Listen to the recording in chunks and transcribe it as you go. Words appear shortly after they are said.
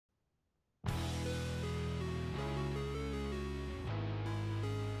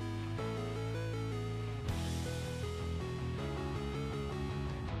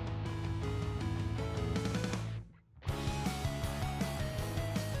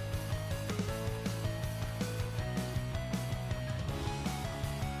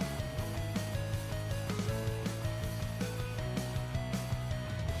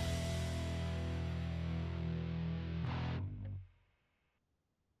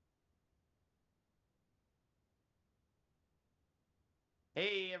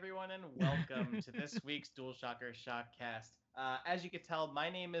Hey everyone, and welcome to this week's DualShocker Shockcast. As you can tell, my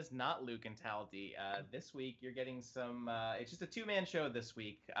name is not Luke and Taldi. This week you're getting some. It's just a two-man show this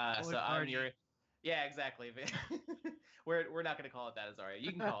week. Boy So I'm your. party. Yeah, exactly. We're not gonna call it that, Azaria.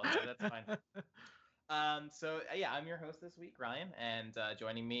 You can call it that. That's fine. Yeah, I'm your host this week, Ryan, and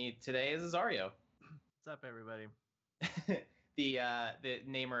joining me today is Azario. What's up, everybody? The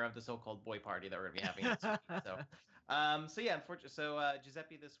namer of the so-called boy party that we're gonna be having this week. Yeah, unfortunately,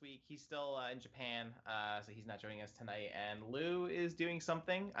 Giuseppe this week he's still in Japan, so he's not joining us tonight. And Lou is doing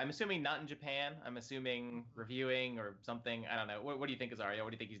something. I'm assuming not in Japan. I'm assuming reviewing or something. I don't know. What do you think, Azaria?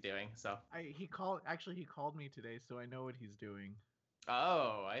 What do you think he's doing? So. He called me today, so I know what he's doing.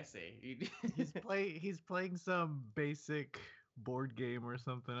 Oh, I see. He's playing some basic board game or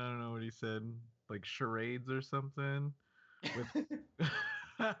something. I don't know what he said, like charades or something. With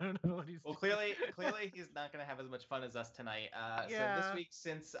I don't know what he's Well, doing. clearly, he's not going to have as much fun as us tonight. So this Yeah. week,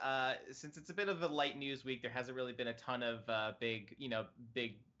 since it's a bit of a light news week, there hasn't really been a ton of big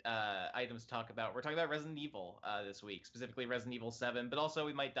items to talk about. We're talking about Resident Evil this week, specifically Resident Evil 7, but also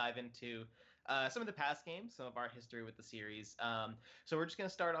we might dive into some of the past games, some of our history with the series. So we're just going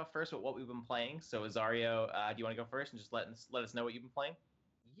to start off first with what we've been playing. So Azario, do you want to go first and just let us know what you've been playing?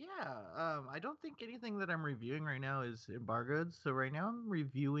 Yeah, I don't think anything that I'm reviewing right now is embargoed. So right now I'm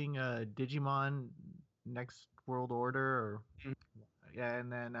reviewing Digimon Next World Order, or yeah, and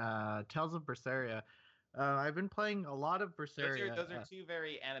then Tales of Berseria. I've been playing a lot of Berseria. Those are two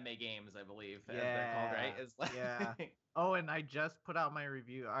very anime games, I believe, as they're called, right? Yeah, Is yeah. like Oh, and I just put out my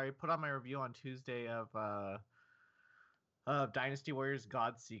review. I put out my review on Tuesday of Dynasty Warriors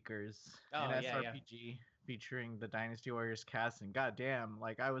God Seekers, an Oh yeah, yeah. SRPG featuring the Dynasty Warriors cast. And goddamn,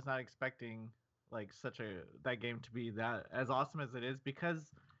 like I was not expecting like such a that game to be that as awesome as it is,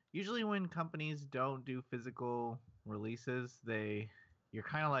 because usually when companies don't do physical releases, you're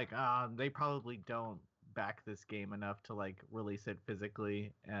kind of like, they probably don't back this game enough to like release it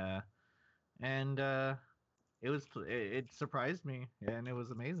physically. And it surprised me, and it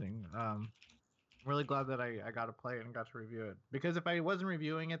was amazing. I'm really glad that I got to play it and got to review it. Because if I wasn't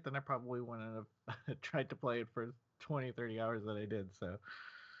reviewing it, then I probably wouldn't have tried to play it for 20, 30 hours that I did. So,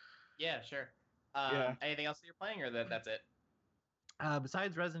 Yeah, sure. yeah. Anything else that you're playing, or that's it?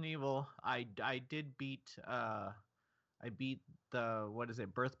 Besides Resident Evil, I did beat I beat the, what is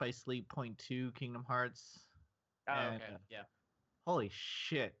it, Birth by Sleep point two Kingdom Hearts, Oh, and okay, yeah. holy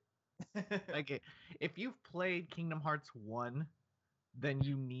shit! Like if you've played Kingdom Hearts 1, then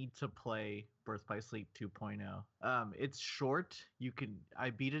you need to play Birth by Sleep 2.0. It's short. I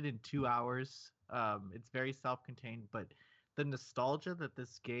beat it in 2 hours. It's very self-contained, but the nostalgia that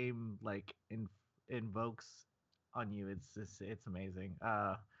this game like invokes on you, it's amazing.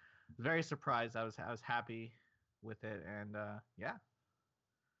 Very surprised. I was happy with it, and yeah.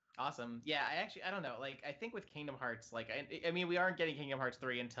 Awesome. Yeah, I don't know. Like, I think with Kingdom Hearts, like, I mean, we aren't getting Kingdom Hearts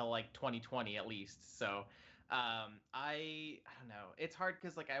 3 until like 2020 at least. So, I don't know. It's hard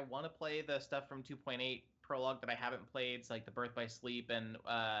because like I want to play the stuff from 2.8 prologue that I haven't played. It's like the Birth by Sleep and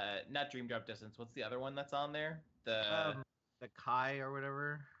not Dream Drop Distance. What's the other one that's on there? Um, the Kai or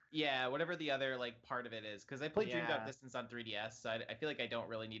whatever. Yeah, whatever the other like part of it is, because I played Dream Drop Yeah, Distance on 3DS, so I feel like I don't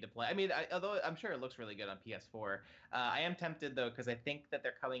really need to play. I mean, although I'm sure it looks really good on PS4, I am tempted though because I think that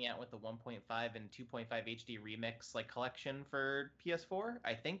they're coming out with the 1.5 and 2.5 HD remix like collection for PS4.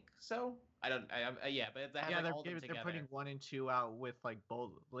 I think so. I don't. Yeah, but it has yeah. like They're all of them they're putting together. 1 and 2 out with like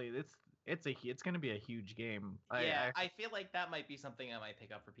both. Like, it's gonna be a huge game. Yeah, I feel like that might be something I might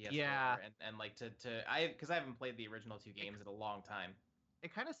pick up for PS4 Yeah. and like to I because I haven't played the original two It games in a long time.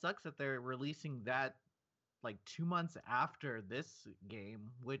 it kind of sucks that they're releasing that like 2 months after this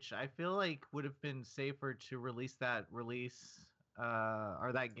game, which I feel like would have been safer to release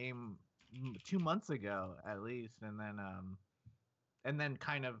or that game 2 months ago at least, and then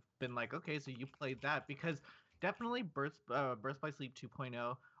kind of been like, okay, so you played that, because definitely Birth by Sleep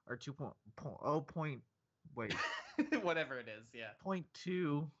 2.0 or 2.0 point wait Whatever it is, yeah. point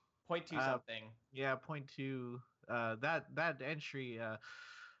two. Point two uh something. yeah, point two. That entry,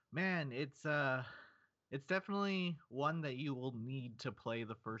 man, it's definitely one that you will need to play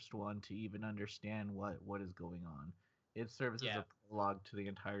the first one to even understand what is going on. It serves as a Yeah. prologue to the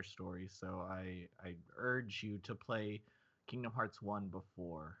entire story, so I urge you to play Kingdom Hearts 1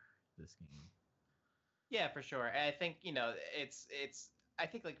 before this game. Yeah, for sure. And I think it's. I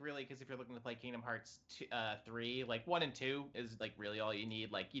think like really because if you're looking to play Kingdom Hearts 3, like 1 and 2 is like really all you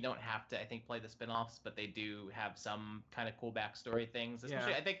need. Like you don't have to I think play the spin-offs, but they do have some kind of cool backstory things.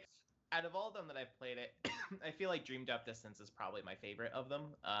 Especially Yeah. I think out of all of them that I've played it, I feel like Dream Drop Distance is probably my favorite of them.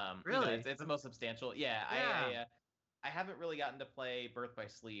 Really? It's the most substantial. Yeah, Yeah. I haven't really gotten to play Birth by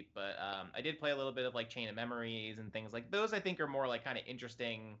Sleep, but I did play a little bit of like Chain of Memories and things like those. I think are more like kind of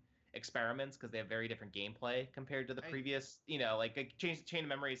interesting experiments because they have very different gameplay compared to the I previous. Like Chain of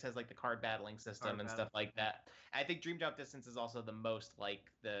Memories has like the card battling system card and battle. stuff like that. I think Dream Drop Distance is also the most like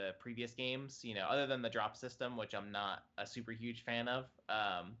the previous games. Other than the drop system, which I'm not a super huge fan of.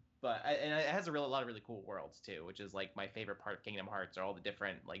 And it has a lot of really cool worlds too, which is like my favorite part of Kingdom Hearts are all the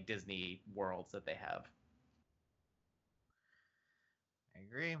different like Disney worlds that they have. I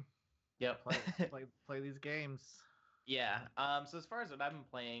agree. Yep. Play these games. Yeah. So as far as what I've been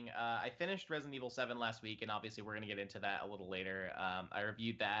playing, I finished Resident Evil 7 last week, and obviously we're gonna get into that a little later. I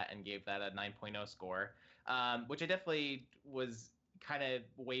reviewed that and gave that a 9.0 score, which I definitely was kind of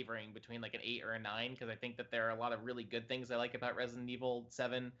wavering between like an 8 or a 9 because I think that there are a lot of really good things I like about Resident Evil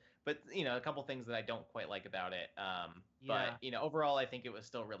 7, but a couple things that I don't quite like about it. But Yeah. overall, I think it was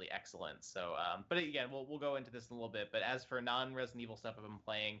still really excellent. So, but again, we'll go into this in a little bit. But as for non-Resident Evil stuff I've been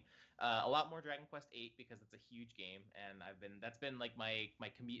playing. A lot more Dragon Quest VIII because it's a huge game, and that's been like my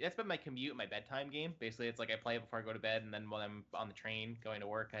commute. That's been my commute, my bedtime game. Basically, it's like I play it before I go to bed, and then when I'm on the train going to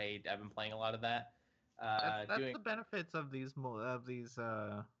work, I've been playing a lot of that. That's Doing the benefits of these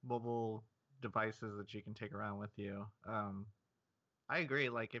mobile devices that you can take around with you. I agree.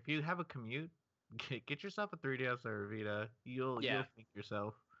 Like if you have a commute, get yourself a 3DS or a Vita. Yeah, You'll think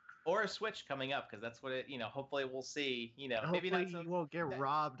yourself. or a Switch coming up because that's what it. Hopefully we'll see. Maybe Hopefully not so. you won't get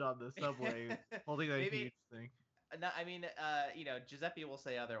robbed on the subway holding that Maybe huge thing. no, I mean, Giuseppe will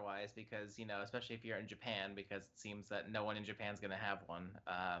say otherwise because especially if you're in Japan, because it seems that no one in Japan's gonna have one.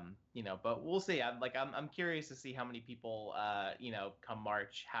 But we'll see. I'm curious to see how many people, come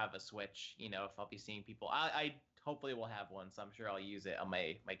March have a Switch. If I'll be seeing people. I hopefully will have one, so I'm sure I'll use it on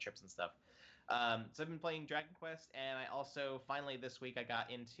my trips and stuff. So I've been playing Dragon Quest, and I also finally this week I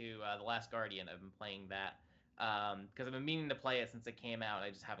got into The Last Guardian. I've been playing that because I've been meaning to play it since it came out.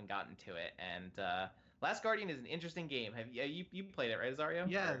 I just haven't gotten to it, and Last Guardian is an interesting game. Have you played it, right, Zario?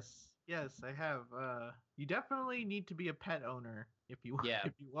 Or Yes, I have. You definitely need to be a pet owner if you yeah.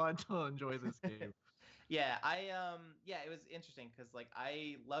 if you want to enjoy this game. Yeah, it was interesting because like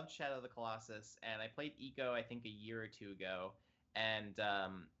I loved Shadow of the Colossus and I played Eco I think a year or two ago. And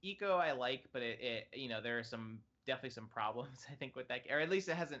Eco I like, but it there are definitely some problems I think with that, or at least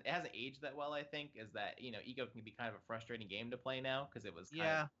it hasn't aged that well. I think is that Eco can be kind of a frustrating game to play now because it was kind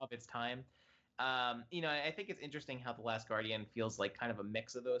Yeah, of its time. I think it's interesting how The Last Guardian feels like kind of a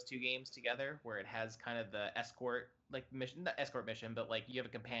mix of those two games together, where it has kind of the escort like mission, not escort mission, but like you have a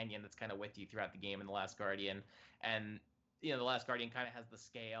companion that's kind of with you throughout the game in The Last Guardian, and The Last Guardian kind of has the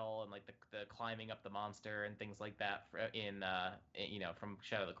scale and like the climbing up the monster and things like that from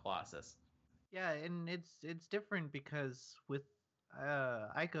Shadow of the Colossus. yeah, and it's different because with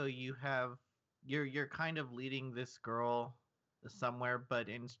Ico you're kind of leading this girl somewhere, but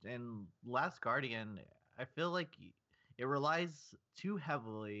in Last Guardian, I feel like it relies too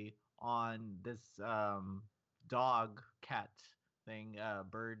heavily on this dog cat thing,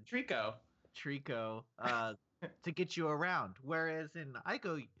 bird Trico. Trico, to get you around. Whereas in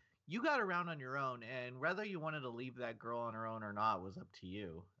Ico, you got around on your own, and whether you wanted to leave that girl on her own or not was up to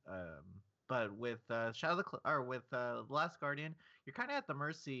you. But with Shadow of the or with Last Guardian, you're kind of at the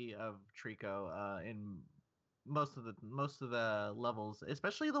mercy of Trico in most of the levels,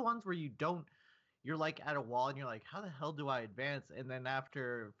 especially the ones where you don't. You're like at a wall and you're like, how the hell do I advance? And then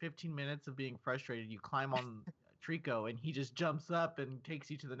after 15 minutes of being frustrated, you climb on Trico and he just jumps up and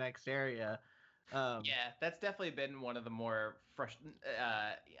takes you to the next area. Um, Yeah, that's definitely been one of the more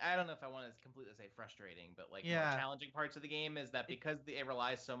I don't know if I want to completely say frustrating, but like more yeah, challenging parts of the game is that it, because it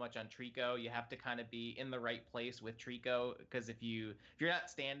relies so much on Trico, you have to kind of be in the right place with Trico because if you're not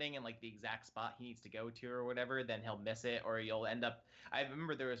standing in like the exact spot he needs to go to or whatever, then he'll miss it or you'll end up. I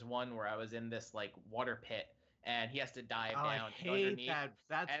remember there was one where I was in this like water pit and he has to dive oh, I down to go hate underneath, that.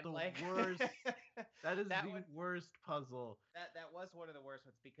 That's and the like worst. That is that the one worst puzzle. that was one of the worst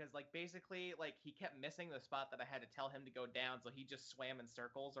ones because like basically like he kept missing the spot that I had to tell him to go down, so he just swam in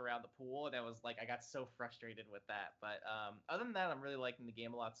circles around the pool, and I was like I got so frustrated with that. But other than that, I'm really liking the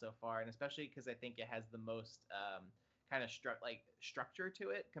game a lot so far, and especially because I think it has the most kind of structure to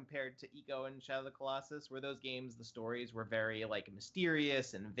it compared to Eco and Shadow of the Colossus, where those games the stories were very like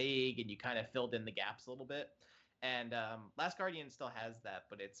mysterious and vague, and you kind of filled in the gaps a little bit. And Last Guardian still has that,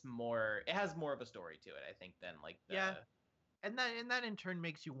 but it has more of a story to it, I think, than like the Yeah, and that in turn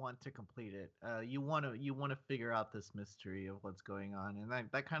makes you want to complete it. You want to figure out this mystery of what's going on, and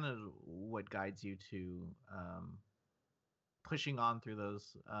that kind of what guides you to pushing on through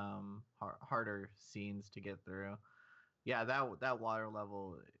those harder scenes to get through. Yeah, that water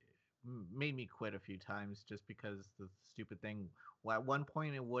level. made me quit a few times just because the stupid thing. Well, at one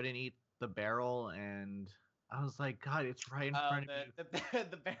point, it wouldn't eat the barrel, and I was like, God, it's right in Oh, front of you.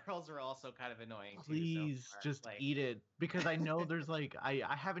 the barrels are also kind of annoying too so Please far. just Like, eat it because I know there's like I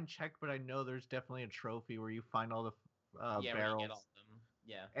haven't checked, but I know there's definitely a trophy where you find all the yeah, where you get all barrels, of them.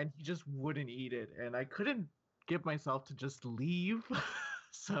 Yeah. and he just wouldn't eat it, and I couldn't get myself to just leave,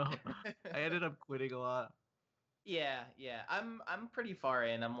 so I ended up quitting a lot. Yeah, yeah. I'm pretty far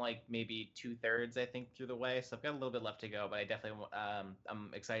in. I'm like maybe 2/3, I think, through the way. So I've got a little bit left to go, but I definitely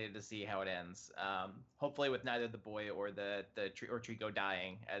I'm excited to see how it ends. Hopefully with neither the boy or the Trico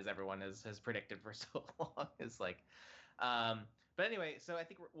dying, as everyone has predicted for so long. Is like, um, but anyway, so I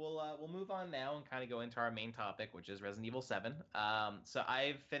think we'll move on now and kind of go into our main topic, which is Resident Evil 7. So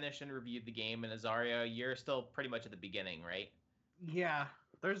I've finished and reviewed the game, and Azaria, you're still pretty much at the beginning, right? Yeah,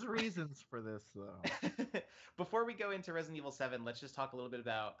 there's reasons for this though. Before we go into Resident Evil 7, let's just talk a little bit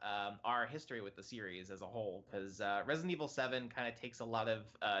about our history with the series as a whole, because Resident Evil 7 kind of takes a lot of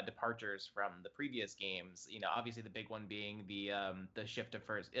departures from the previous games. You know, obviously the big one being the shift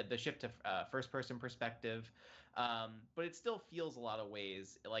to first person perspective, but it still feels a lot of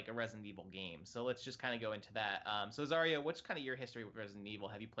ways like a Resident Evil game. So let's just kind of go into that. So Zaria, what's kind of your history with Resident Evil?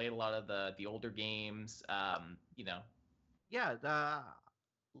 Have you played a lot of the older games? You know. Yeah,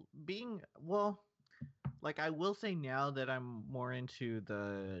 being well, like I will say now that I'm more into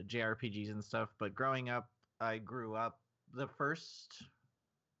the JRPGs and stuff, but growing up, I grew up the first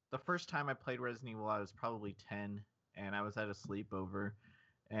the first time I played Resident Evil, I was probably 10, and I was at a sleepover,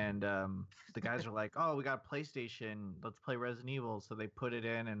 and the guys were like, "Oh, we got a PlayStation, let's play Resident Evil." So they put it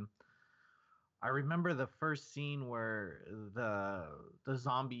in, and I remember the first scene where the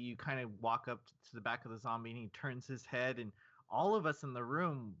zombie, you kind of walk up to the back of the zombie and he turns his head, and all of us in the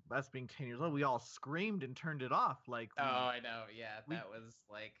room, us being 10 years old, we all screamed and turned it off. Like Oh, I know. Yeah, we that was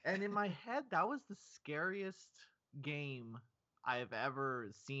like. and in my head that was the scariest game I've ever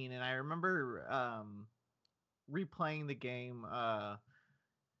seen. And I remember replaying the game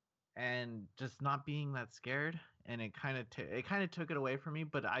and just not being that scared, and it kind of took it away from me,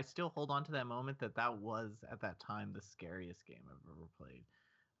 but I still hold on to that moment that was at that time the scariest game I've ever played.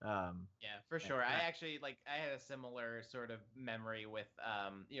 Yeah, for And sure. I actually like I had a similar sort of memory with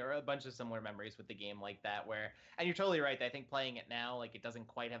a bunch of similar memories with the game like that where and you're totally right. I think playing it now like it doesn't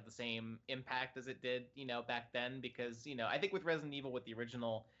quite have the same impact as it did, back then because, I think with Resident Evil with the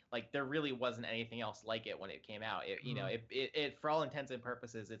original like there really wasn't anything else like it when it came out. It you know, Mhm. it for all intents and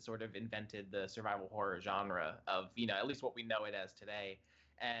purposes it sort of invented the survival horror genre of, at least what we know it as today.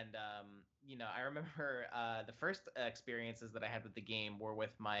 And I remember the first experiences that I had with the game were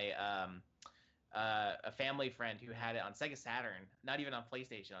with my a family friend who had it on Sega Saturn, not even on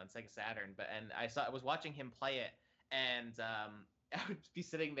PlayStation, on Sega Saturn. And I was watching him play it, and I would be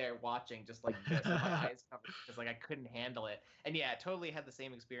sitting there watching just like this with my eyes covered because like I couldn't handle it. And yeah, I totally had the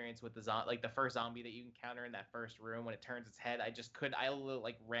same experience with like the first zombie that you encounter in that first room when it turns its head. I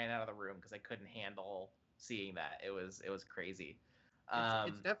like ran out of the room because I couldn't handle seeing that. It was crazy.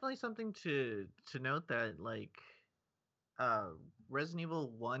 It's definitely something to note that like uh Resident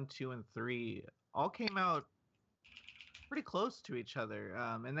Evil 1, 2, and 3 all came out pretty close to each other.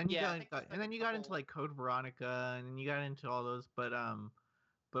 And then Yeah, I think there's like and a then you got into couple. like Code Veronica, and then you got into all those, but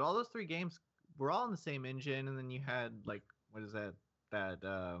all those three games were all in the same engine, and then you had like what is that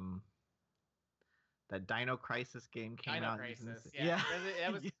that Dino Crisis game came Dino out using Crisis, this. yeah. Yeah.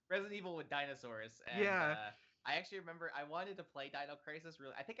 That was Resident Evil with dinosaurs, and Yeah. I actually remember I wanted to play Dino Crisis.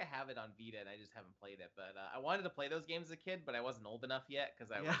 Really, I think I have it on Vita, and I just haven't played it. But I wanted to play those games as a kid, but I wasn't old enough yet because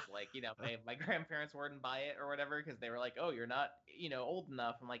I Yeah. was like, my grandparents wouldn't buy it or whatever because they were like, "Oh, you're not, old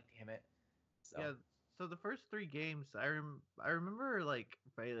enough." I'm like, "Damn it." So Yeah. So the first three games, I remember like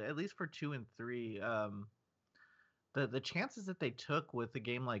at least for 2 and 3, the chances that they took with a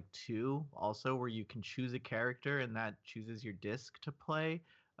game like 2 also where you can choose a character and that chooses your disc to play,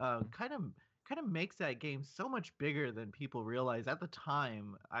 kind of makes that game so much bigger than people realize. At the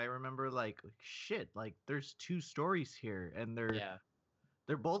time, I remember like shit, like there's two stories here, and yeah,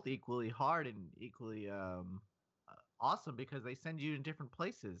 they're both equally hard and equally awesome because they send you in different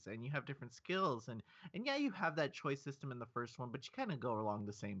places and you have different skills, and yeah, you have that choice system in the first one, but you kind of go along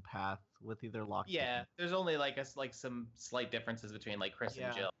the same path with either Lockbit. yeah. There's only like some slight differences between like Chris and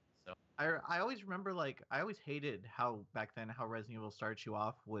Yeah. Jill. So I always remember like I always hated how back then how Resident Evil starts you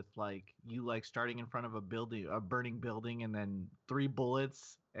off with like you like starting in front of a burning building, and then three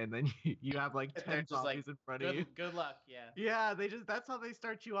bullets, and then you have like they're 10 just like, zombies in front of you. good luck. Yeah. Yeah, that's how they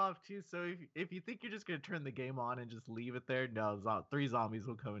start you off too. So if you think you're just gonna turn the game on and just leave it there, no, three zombies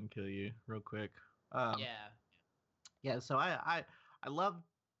will come and kill you real quick. Um, Yeah. yeah, so I love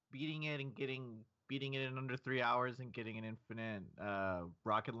beating it and beating it in under 3 hours and getting an infinite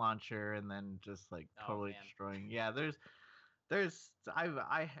rocket launcher and then just like Oh totally man. destroying. Yeah,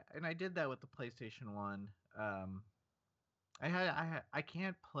 I did that with the PlayStation 1. Um I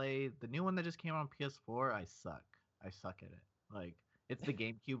can't play the new one that just came out on PS4. I suck. I suck at it. Like it's the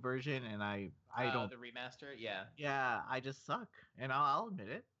GameCube version and I don't The remaster, yeah. yeah, I just suck. And I'll admit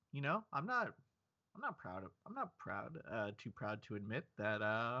it. You know, I'm not proud too proud to admit that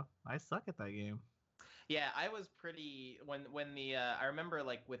I suck at that game. Yeah, I was pretty when the I remember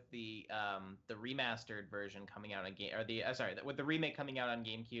like with the remastered version coming out on game or the sorry with the remake coming out on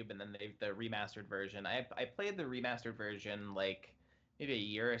GameCube and then the remastered version. I played the remastered version like maybe a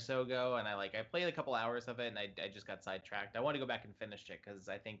year or so ago and I played a couple hours of it and I just got sidetracked. I want to go back and finish it because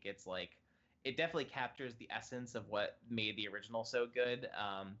I think it's like it definitely captures the essence of what made the original so good.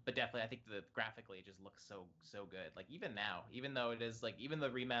 But definitely, I think the graphically it just looks so good. Like even now, even though it is like even the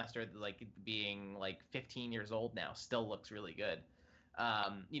remastered, like being like 15 years old now, still looks really good.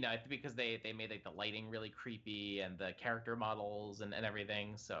 You know, because they made like the lighting really creepy and the character models and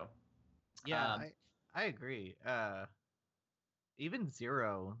everything. So, Yeah, um, I agree. Even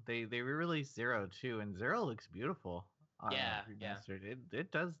Zero, they re-released Zero too, and Zero looks beautiful. yeah. Remastered.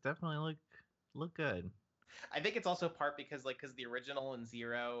 It does definitely look good. I think it's also part because the original and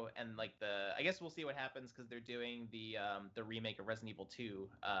Zero and like the I guess we'll see what happens because they're doing the remake of Resident Evil 2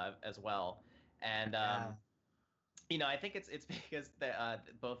 as well. And Yeah. you know, I think it's because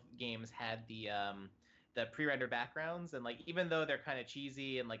both games had the pre-rendered backgrounds and like even though they're kind of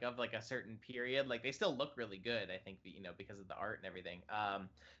cheesy and like of like a certain period, like they still look really good. I think you know because of the art and everything.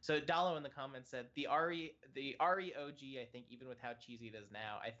 So Dalo in the comments said the REOG. I think even with how cheesy it is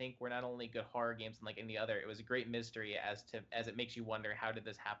now, I think we're not only good horror games and like any other. It was a great mystery as it makes you wonder how did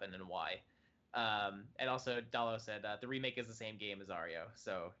this happen and why. And also Dalo said the remake is the same game as Ario,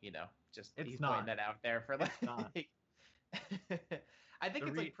 so you know just It's he's pointing not. that out there for It's not. like I think The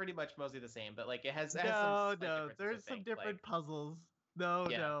it's re like pretty much mostly the same, but like it has some No, slight no. differences. I There's some think different puzzles. No,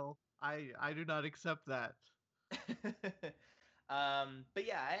 yeah. no. I do not accept that. But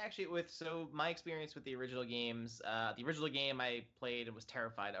yeah, I actually my experience with the original games, the original game I played and was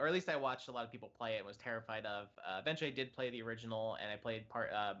terrified, or at least I watched a lot of people play it and was terrified of. Eventually, I did play the original, and I played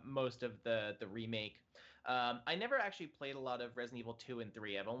most of the remake. I never actually played a lot of Resident Evil 2 and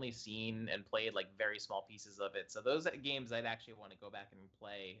 3. I've only seen and played like very small pieces of it. So those games I'd actually want to go back and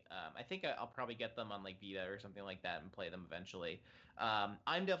play. I think I'll probably get them on like Vita or something like that and play them eventually.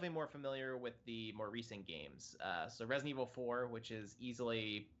 I'm definitely more familiar with the more recent games. So Resident Evil 4, which is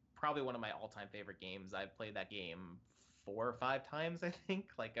easily probably one of my all-time favorite games. I've played that game 4 or 5 times, I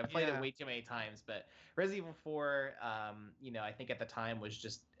think. Like I've played it Yeah. way too many times, but Resident Evil 4, you know, I think at the time was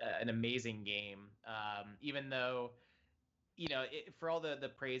just an amazing game. Even though you know, for all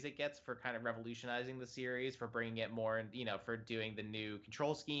the praise it gets for kind of revolutionizing the series, for bringing it more, and you know, for doing the new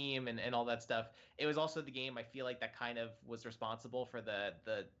control scheme and all that stuff. It was also the game I feel like that kind of was responsible for the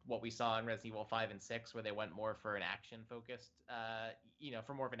what we saw in Resident Evil 5 and 6, where they went more for an action focused, you know,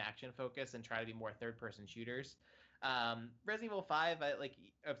 for more of an action focus and try to be more third person shooters. Resident Evil 5, I like.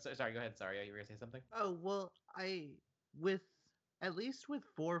 Oh, sorry, go ahead. Sorry, you were gonna say something. Oh, well, with at least with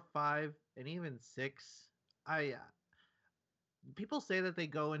 4, 5, and even 6, I people say that they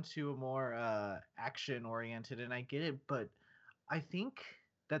go into a more action oriented, and I get it, but I think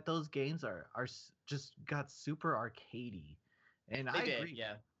that those games just got super arcadey, and They I did, agree.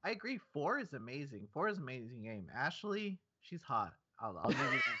 yeah. I agree. 4 is amazing. 4 is an amazing game. Ashley, she's hot. I'll give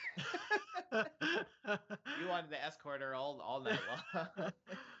you that. You wanted to escort her all night long.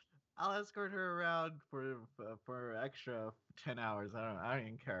 I'll escort her around for extra 10 hours. I don't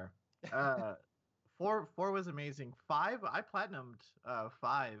even care. Uh, four was amazing. 5, I platinumed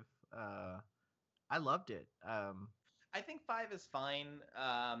 5. Uh, I loved it. I think 5 is fine.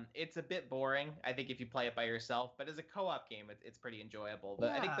 It's a bit boring, I think, if you play it by yourself, but as a co-op game, it's pretty enjoyable.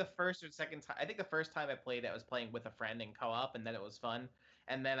 I think Yeah, the first or second time, I think the first time I played it, I was playing with a friend in co-op, and then it was fun.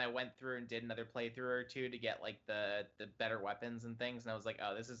 And then I went through and did another playthrough or two to get like the better weapons and things, and I was like,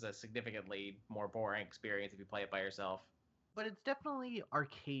 oh, this is a significantly more boring experience if you play it by yourself. but it's definitely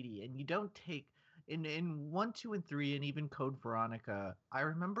arcadey, and you don't take in 1, 2, and 3, and even Code Veronica. I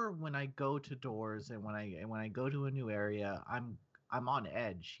remember when I go to doors and when I go to a new area, I'm on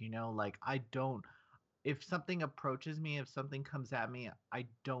edge. You know, like I don't. If something approaches me, if something comes at me, I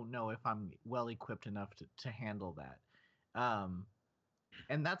don't know if I'm well equipped enough to handle that.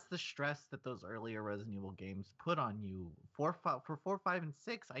 And that's the stress that those earlier Resident Evil games put on you. For 4, 5, and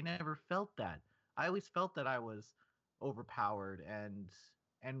 6, I never felt that. I always felt that I was overpowered and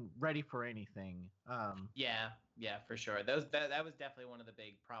ready for anything. Yeah, Yeah, for sure. That was definitely one of the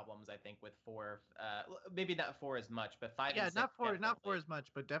big problems I think with 4. Maybe not 4 as much, but 5 and Yeah, 6 not four definitely. as much,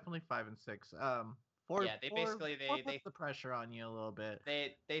 but definitely 5 and 6. Yeah, they basically Four they puts the pressure on you a little bit.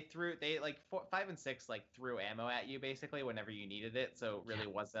 they like 5 and 6 like threw ammo at you basically whenever you needed it, so it Yeah. really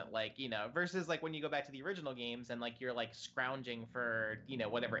wasn't like, versus like when you go back to the original games and like you're like scrounging for,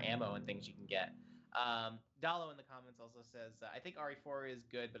 whatever ammo and things you can get. Dalo in the comments also says, I think RE4 is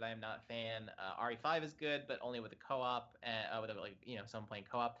good, but I am not a fan. RE5 is good, but only with a co-op, with like someone playing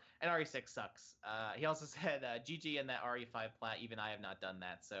co-op. And RE6 sucks. He also said, GG in that RE5 plat. Even I have not done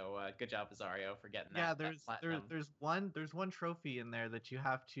that, so good job, Azario, for getting Yeah, that platinum. there's one trophy in there that you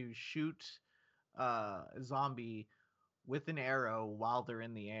have to shoot a zombie with an arrow while they're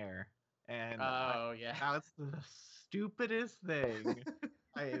in the air. And Oh yeah. that's the stupidest thing.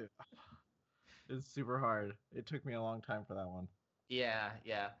 I It's super hard. It took me a long time for that one. Yeah,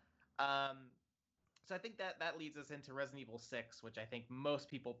 yeah. Um, so I think that leads us into Resident Evil 6, which I think most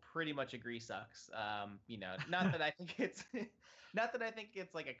people pretty much agree sucks. Not that I think it's not that I think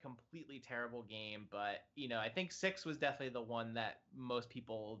it's like a completely terrible game, but I think 6 was definitely the one that most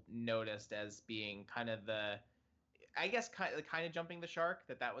people noticed as being kind of the, I guess, kind of jumping the shark.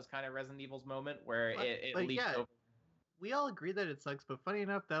 That was kind of Resident Evil's moment where it But leaped yeah, over. we all agree that it sucks, but funny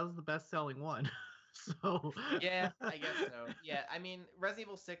enough, that was the best selling one. So Yeah, I guess so. Yeah, I mean, Resident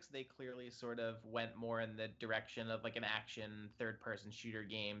Evil 6, they clearly sort of went more in the direction of like an action third-person shooter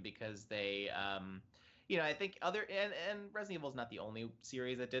game because they, I think and Resident Evil is not the only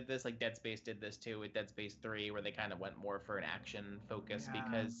series that did this. Like Dead Space did this too with Dead Space 3, where they kind of went more for an action focus yeah.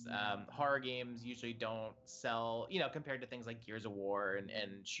 because horror games usually don't sell, compared to things like Gears of War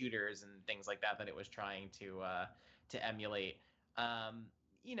and shooters and things like that it was trying to emulate. Um,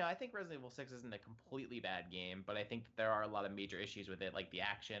 I think Resident Evil 6 isn't a completely bad game, but I think that there are a lot of major issues with it, like the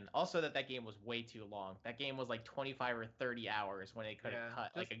action. Also, that game was way too long. That game was like 25 or 30 hours when they could have Yeah,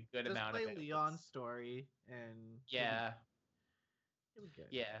 cut like a good just amount of play it. Leon's story and Yeah, you'll be good.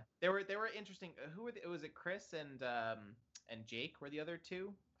 yeah. There were interesting. Who were was it? Chris and Jake were the other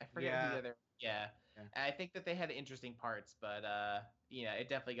two. I forget who the Yeah, other. Yeah, yeah. and I think that they had interesting parts, but it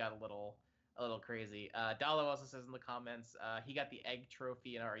definitely got a little crazy. Dalo also says in the comments, he got the egg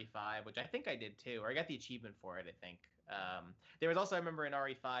trophy in RE5, which I think I did too, or I got the achievement for it. I think. There was also, I remember in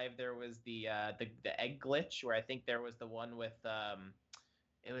RE5 there was the egg glitch where I think there was the one with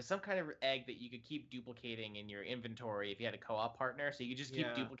it was some kind of egg that you could keep duplicating in your inventory if you had a co-op partner. So you could just keep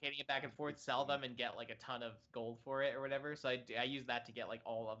Yeah. duplicating it back and forth, sell them, and get like a ton of gold for it or whatever. So I used that to get like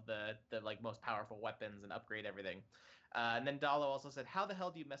all of the like most powerful weapons and upgrade everything. And then Dalo also said, "How the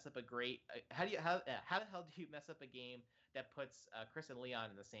hell do you mess up a great? How the hell do you mess up a game that puts Chris and Leon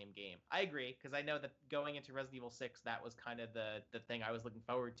in the same game?" I agree because I know that going into Resident Evil 6, that was kind of the thing I was looking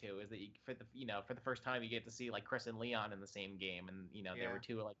forward to, is that for the first time you get to see like Chris and Leon in the same game, and they Yeah. were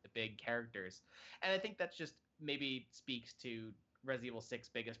two of like the big characters, and I think that's just maybe speaks to Resident Evil 6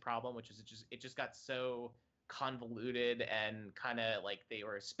 biggest problem, which is it just got so convoluted and kind of like they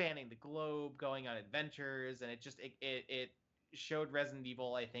were spanning the globe going on adventures, and it showed Resident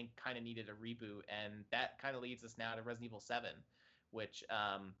Evil, I think, kind of needed a reboot, and that kind of leads us now to Resident Evil 7, which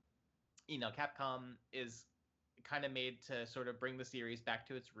Capcom is kind of made to sort of bring the series back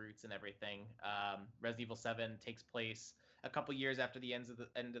to its roots and everything. Resident Evil 7 takes place a couple years after the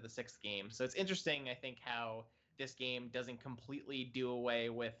end of the sixth game, so it's interesting, I think, how this game doesn't completely do away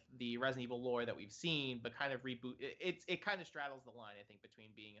with the Resident Evil lore that we've seen, but kind of reboot. It kind of straddles the line, I think, between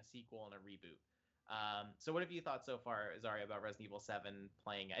being a sequel and a reboot. So what have you thought so far, Azari, about Resident Evil 7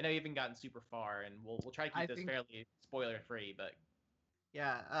 playing? I know you haven't gotten super far, and we'll try to I keep this think fairly spoiler free, but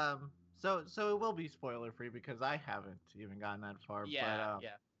yeah, so it will be spoiler free because I haven't even gotten that far, yeah,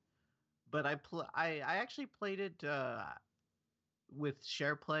 yeah. but I actually played it with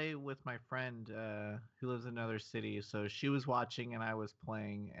share play with my friend who lives in another city. So she was watching and I was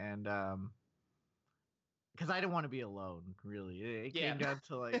playing, and because I didn't want to be alone, really. It Yeah. came down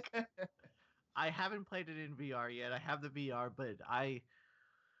to like I haven't played it in VR yet. I have the VR, but I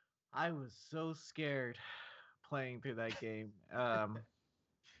was so scared playing through that game.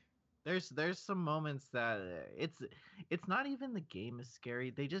 There's some moments that it's not even the game is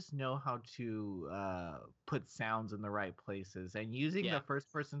scary. They just know how to put sounds in the right places, and using Yeah. the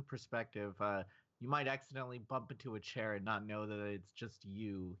first person perspective, you might accidentally bump into a chair and not know that it's just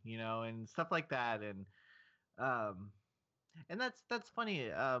you, and stuff like that. Um, and that's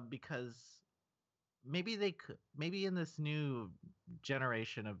funny because maybe in this new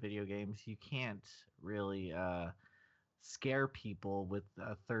generation of video games you can't really scare people with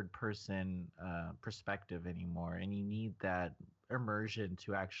a third person perspective anymore, and you need that immersion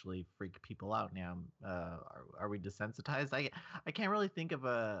to actually freak people out now. Are we desensitized? I can't really think of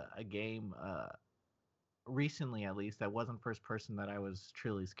a game recently, at least, that wasn't first person that I was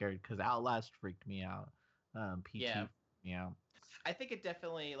truly scared, because Outlast freaked me out. PT Yeah. freaked me out. I think it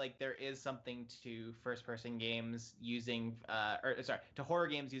definitely like there is something to first person games using or sorry, to horror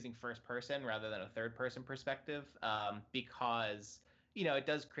games using first person rather than a third person perspective, because it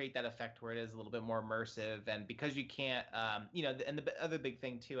does create that effect where it is a little bit more immersive, and because you can't and the other big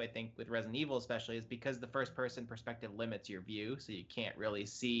thing too, I think, with Resident Evil especially, is because the first person perspective limits your view, so you can't really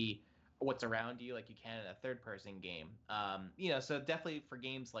see what's around you like you can in a third person game. So definitely for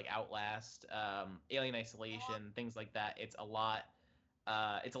games like Outlast, Alien Isolation, things like that, it's a lot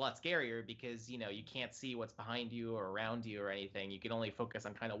scarier because you can't see what's behind you or around you or anything. You can only focus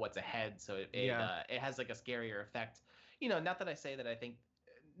on kind of what's ahead, so Yeah. it has like a scarier effect. Not that I say that I think,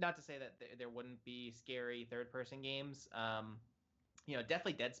 not to say that there wouldn't be scary third person games.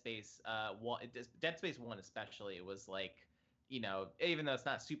 Definitely Dead Space. Dead Space 1 especially, it was like, even though it's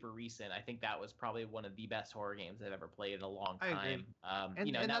not super recent, I think that was probably one of the best horror games I've ever played in a long I agree. time.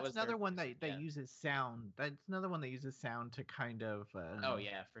 And That that's was their another one first, that yeah. uses sound. That's another one that uses sound to kind of Oh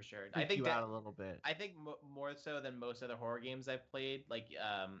yeah, for sure. freak you out a little bit. I think more so than most other horror games I've played, like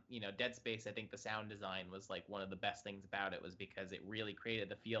Dead Space. I think the sound design was like one of the best things about it, was because it really created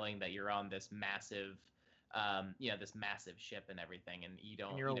the feeling that you're on this massive, this massive ship and everything, and you And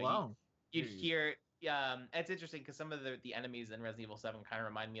don't, you're alone. you'd hear. It's interesting because some of the enemies in Resident Evil 7 kind of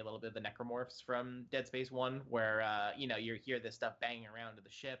remind me a little bit of the necromorphs from Dead Space 1, where you hear this stuff banging around to the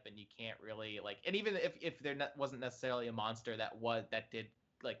ship, and you can't really like. And even if there wasn't necessarily a monster that did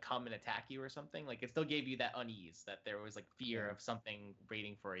like come and attack you or something, like it still gave you that unease, that there was like fear Yeah. of something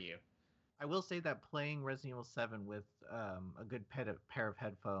waiting for you. I will say that playing Resident Evil 7 with a good pair of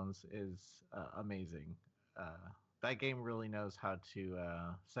headphones is amazing. That game really knows how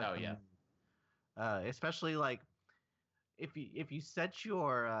to set Oh the yeah. mood. Especially like if you set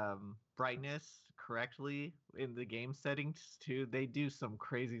your brightness correctly in the game settings too, they do some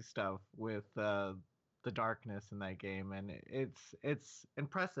crazy stuff with the darkness in that game, and it's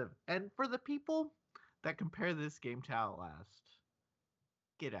impressive. And for the people that compare this game to Outlast,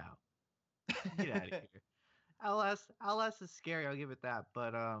 get out, get out of here. Outlast is scary, I'll give it that,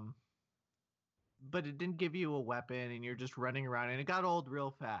 but it didn't give you a weapon, and you're just running around, and it got old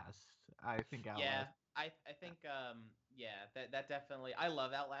real fast. I think Yeah, Outlast. I think yeah, that definitely, I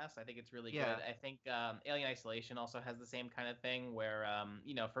love Outlast. I think it's really Yeah. good. I think Alien Isolation also has the same kind of thing where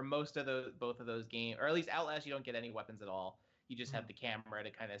for most of those both of those games, or at least Outlast, you don't get any weapons at all. You just have Mhm. the camera to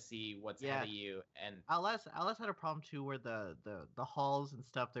kind of see what's ahead Yeah, of you. And Outlast had a problem too, where the halls and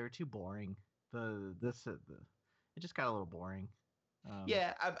stuff, they were too boring. It just got a little boring. Um,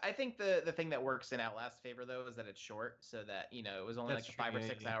 yeah, I think the thing that works in Outlast's favor though is that it's short, so that it was only that's like a true. 5 or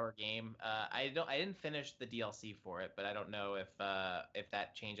 6 Yeah. hour game. I didn't finish the DLC for it, but I don't know if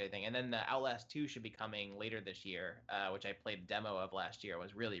that changed anything. And then the Outlast 2 should be coming later this year, which I played a demo of last year. It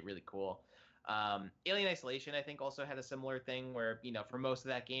was really really cool. Alien Isolation, I think, also had a similar thing where for most of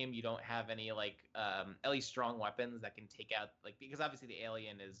that game you don't have any like at least strong weapons that can take out, like, because obviously the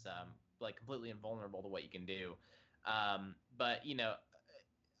alien is like completely invulnerable to what you can do. But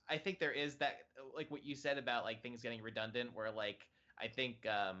I think there is that, like what you said about like things getting redundant, where like I think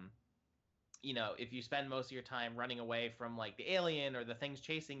if you spend most of your time running away from like the alien or the things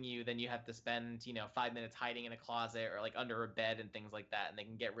chasing you, then you have to spend 5 minutes hiding in a closet or like under a bed and things like that, and they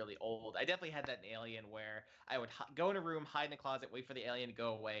can get really old. I definitely had that in Alien, where I would go in a room, hide in a closet, wait for the alien to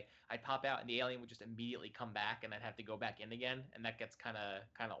go away. I'd pop out and the alien would just immediately come back, and I'd have to go back in again, and that gets kind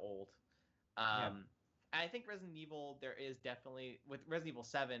of old. Yeah. I think Resident Evil, there is definitely, with Resident Evil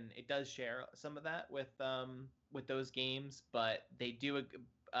 7, it does share some of that with those games, but they do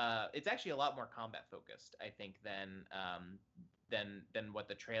it's actually a lot more combat focused, I think, than what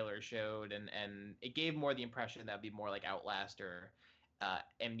the trailer showed, and it gave more the impression that would be more like Outlast or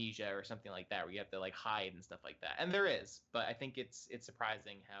Amnesia or something like that, where you have to like hide and stuff like that. And there is, but I think it's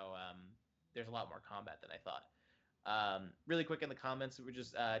surprising how there's a lot more combat than I thought. Really quick in the comments, we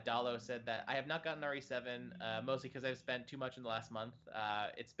just Dalo said that I have not gotten RE7, mostly because I've spent too much in the last month.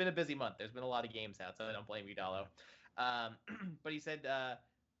 It's been a busy month. There's been a lot of games out, so I don't blame you, Dalo. Um, but he said,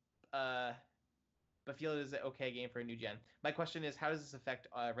 but feel it is an okay game for a new gen. My question is, how does this affect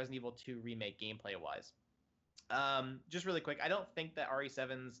Resident Evil 2 remake gameplay wise? Just really quick, I don't think that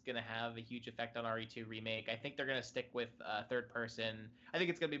RE7's gonna have a huge effect on RE2 remake. I think they're gonna stick with third person. I think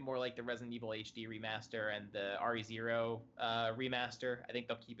it's gonna be more like the Resident Evil HD remaster and the RE0 remaster. I think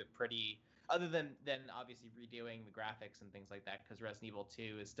they'll keep it pretty. other than obviously redoing the graphics and things like that, because Resident Evil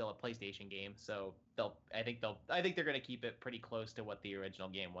 2 is still a PlayStation game, so I think they're going to keep it pretty close to what the original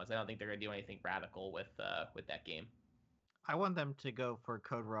game was. I don't think they're going to do anything radical with that game. I want them to go for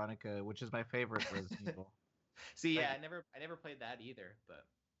Code Veronica, which is my favorite Resident Evil. See, yeah, I never played that either, but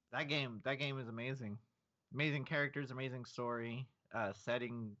that game is amazing. Amazing characters, amazing story,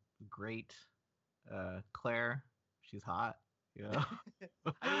 setting great. Claire, she's hot. Yeah.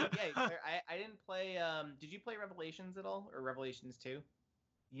 I mean, yeah, Claire, I didn't play. Did you play Revelations at all, or Revelations 2?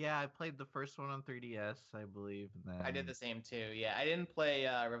 Yeah, I played the first one on 3DS, I believe. And then... I did the same too. Yeah, I didn't play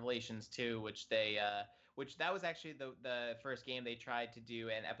Revelations 2, which which that was actually the first game they tried to do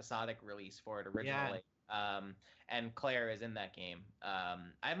an episodic release for it originally. Yeah. And Claire is in that game. I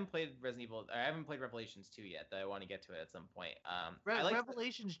haven't played Revelations 2 yet, though I want to get to it at some point.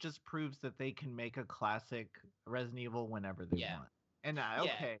 Revelations just proves that they can make a classic Resident Evil whenever they want. And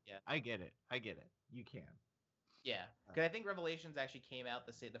okay, I get it. You can. Yeah, because I think Revelations actually came out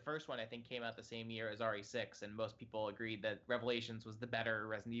the first one I think came out the same year as RE6, and most people agreed that Revelations was the better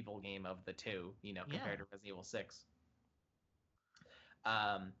Resident Evil game of the two, compared to Resident Evil 6.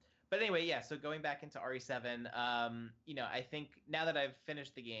 But anyway, yeah. So going back into RE7, I think now that I've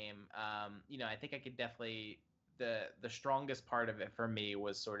finished the game, I think I could definitely the strongest part of it for me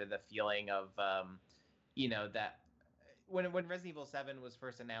was sort of the feeling of, that. When Resident Evil 7 was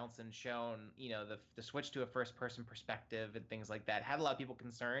first announced and shown, the switch to a first-person perspective and things like that had a lot of people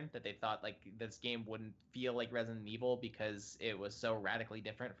concerned that they thought like this game wouldn't feel like Resident Evil because it was so radically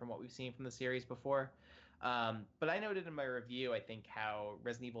different from what we've seen from the series before. But I noted in my review, I think, how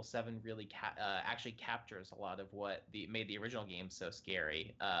Resident Evil 7 really actually captures a lot of what made the original game so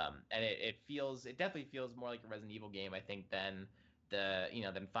scary. And it definitely feels more like a Resident Evil game, I think, than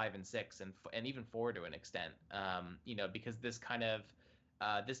 5 and 6 and even 4 to an extent, because this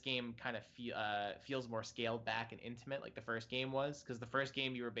game kind of feels more scaled back and intimate like the first game was, because the first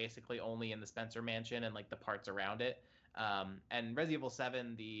game you were basically only in the Spencer Mansion and like the parts around it, and Resident Evil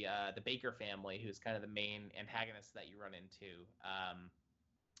 7, the Baker family, who's kind of the main antagonist that you run into,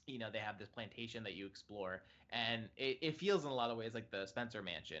 they have this plantation that you explore, and it feels in a lot of ways like the Spencer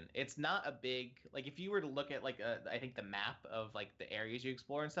Mansion. It's not a big, like, if you were to look at I think the map of like the areas you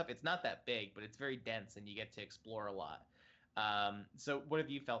explore and stuff, it's not that big, but it's very dense and you get to explore a lot. So what have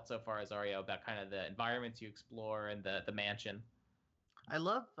you felt so far, Azario, about kind of the environments you explore and the mansion? I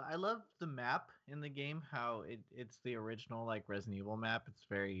love the map in the game, how it's the original like Resident Evil map. It's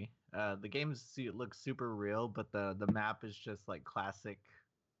very the game looks super real, but the map is just like classic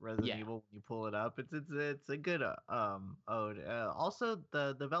Resident Evil. When you pull it up, it's a good ode. Also,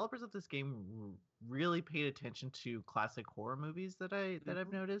 the developers of this game really paid attention to classic horror movies that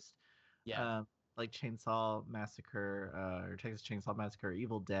I've noticed. Yeah. Like Chainsaw Massacre, or Texas Chainsaw Massacre,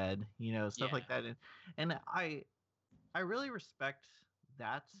 Evil Dead, stuff like that. And I really respect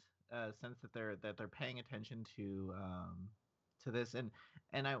that sense that they're paying attention to this, and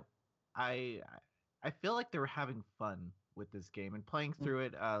I feel like they were having fun with this game and playing through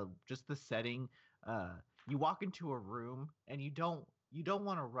it. Just the setting, you walk into a room and you don't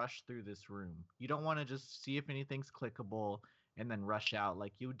want to rush through this room. You don't want to just see if anything's clickable and then rush out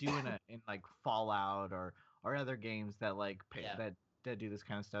like you do in like Fallout or other games that that do this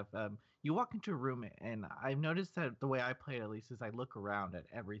kind of stuff. You walk into a room, and I've noticed that the way I play it, at least, is I look around at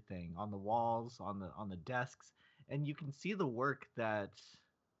everything on the walls, on the desks, and you can see the work that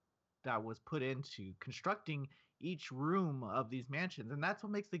was put into constructing each room of these mansions, and that's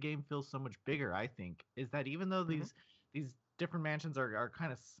what makes the game feel so much bigger. I think is that even though these different mansions are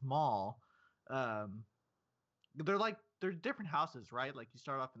kind of small, they're different houses, right? Like you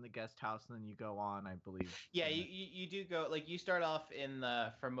start off in the guest house and then you go on, I believe. Yeah, you do go, like, you start off in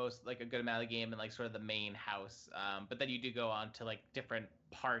for most, like, a good amount of the game in like sort of the main house, but then you do go on to like different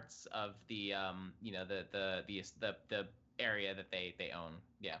parts of the the area that they own.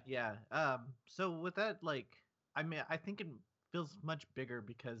 Yeah. So with that, like, I mean, I think it feels much bigger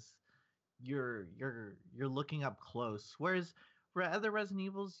because you're looking up close, whereas for other Resident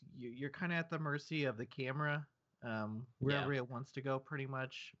Evils, you're kind of at the mercy of the camera, wherever it wants to go, pretty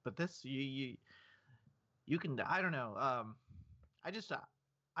much. But this, you can, I don't know, I just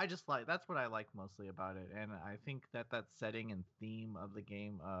like, that's what I like mostly about it, and I think that setting and theme of the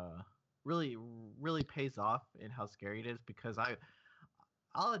game really pays off in how scary it is, because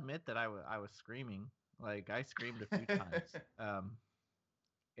I'll admit that I was screaming. Like, I screamed a few times.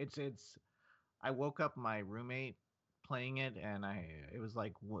 It's I woke up my roommate playing it, and it was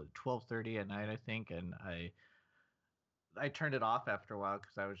like 12:30 at night, I think, and I turned it off after a while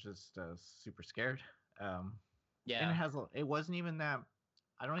because I was just super scared. And it wasn't even that.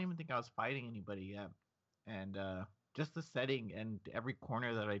 I don't even think I was fighting anybody yet, and just the setting and every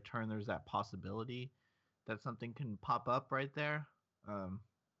corner that I turn, there's that possibility that something can pop up right there. Um,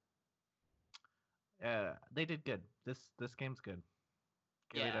 they did good. This game's good.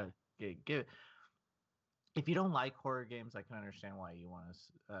 Give it Yeah. a give. If you don't like horror games, I can understand why you want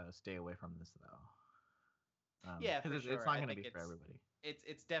to stay away from this though, Yeah, for because it's sure. not I going to think be for everybody.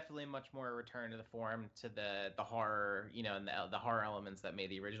 it's definitely much more a return to the form, to the horror, and the horror elements that made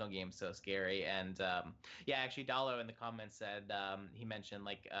the original game so scary. And yeah, actually, Dalo in the comments said, he mentioned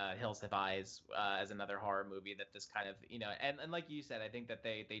like Hills Have Eyes as another horror movie that this kind of, and like you said, I think that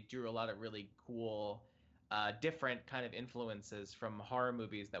they drew a lot of really cool. Different kind of influences from horror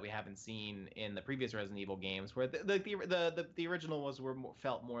movies that we haven't seen in the previous Resident Evil games, where the original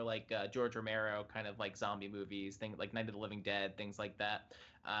felt more like George Romero kind of like zombie movies, things like Night of the Living Dead, things like that.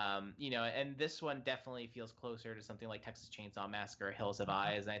 And this one definitely feels closer to something like Texas Chainsaw Massacre, Hills Have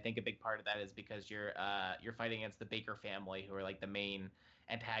Eyes, and I think a big part of that is because you're fighting against the Baker family, who are like the main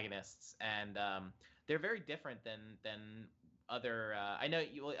antagonists, and they're very different than other. I know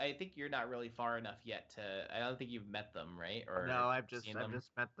you. I think you're not really far enough yet to. I don't think you've met them, right? No, Or seen I've them. just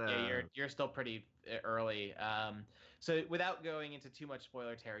met Yeah, the. you're still pretty early. So without going into too much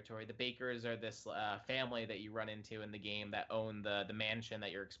spoiler territory, the Bakers are this family that you run into in the game that own the mansion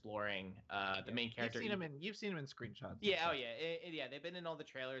that you're exploring. The Yeah, main character. you've seen them in screenshots and Yeah, oh stuff. yeah, yeah. They've been in all the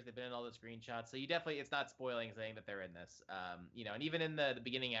trailers. They've been in all the screenshots. So you definitely, it's not spoiling saying that they're in this. And even in the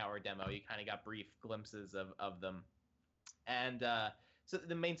beginning hour demo, you kind of got brief glimpses of them. And so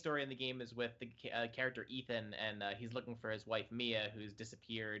the main story in the game is with the character Ethan, and he's looking for his wife Mia, who's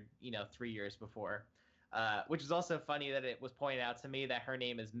disappeared, 3 years before. Which is also funny that it was pointed out to me that her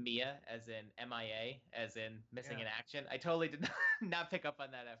name is Mia, as in MIA, as in missing Yeah, in action. I totally did not pick up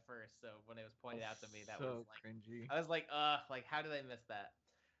on that at first. So when it was pointed out to me, that was so like, cringy. I was like, how did I miss that?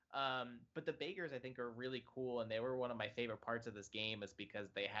 But the Bakers I think are really cool, and they were one of my favorite parts of this game, is because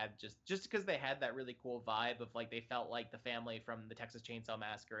they had just because they had that really cool vibe of like they felt like the family from the Texas Chainsaw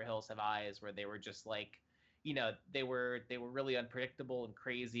Massacre, Hills Have Eyes, where they were just like, they were really unpredictable and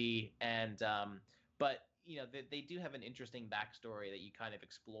crazy, and but they do have an interesting backstory that you kind of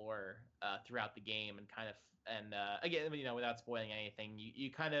explore throughout the game, and kind of, and again, without spoiling anything, you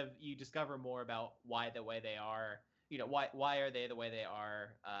kind of you discover more about why the way they are, why are they the way they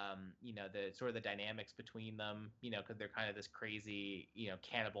are, the sort of the dynamics between them, because they're kind of this crazy,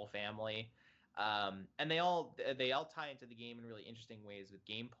 cannibal family. And they all tie into the game in really interesting ways with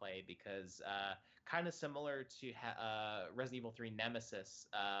gameplay, because kind of similar to Resident Evil 3 Nemesis,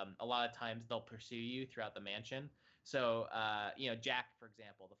 a lot of times they'll pursue you throughout the mansion. So Jack, for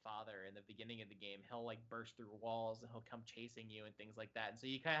example, the father, in the beginning of the game, he'll like burst through walls and he'll come chasing you and things like that, and so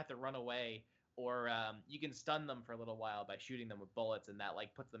you kind of have to run away, or you can stun them for a little while by shooting them with bullets, and that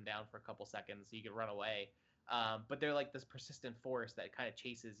like puts them down for a couple seconds so you can run away. But they're like this persistent force that kind of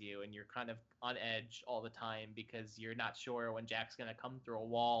chases you, and you're kind of on edge all the time because you're not sure when Jack's gonna come through a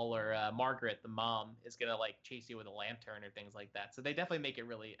wall, or Margaret, the mom, is gonna like chase you with a lantern or things like that. So they definitely make it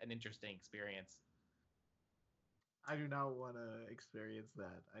really an interesting experience. I do not want to experience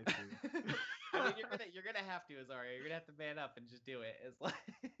that. I think I mean, you're gonna have to, Azaria. You're gonna have to man up and just do it. It's like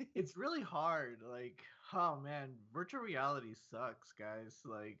it's really hard. Like, oh man, virtual reality sucks, guys.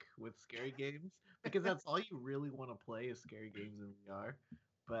 Like with scary games, because that's all you really want to play is scary games in VR.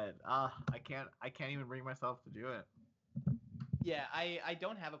 But I can't even bring myself to do it. Yeah, I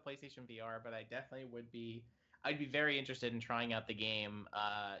don't have a PlayStation VR, but I definitely would be. I'd be very interested in trying out the game.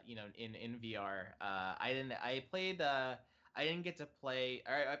 In VR. I didn't get to play.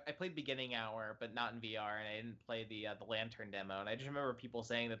 Or I played beginning hour, but not in VR, and I didn't play the lantern demo. And I just remember people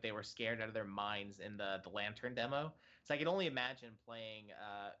saying that they were scared out of their minds in the lantern demo. So I can only imagine playing,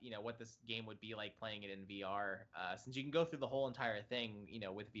 what this game would be like playing it in VR. Since you can go through the whole entire thing,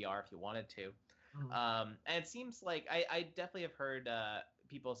 with VR if you wanted to. Mhm. And it seems like I definitely have heard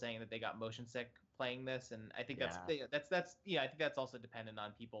people saying that they got motion sick playing this, and I think Yeah. that's I think that's also dependent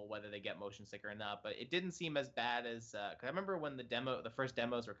on people whether they get motion sick or not. But it didn't seem as bad as, because I remember when the first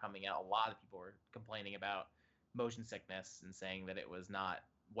demos were coming out, a lot of people were complaining about motion sickness and saying that it was not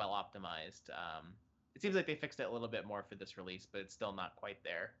well optimized. It seems like they fixed it a little bit more for this release, but it's still not quite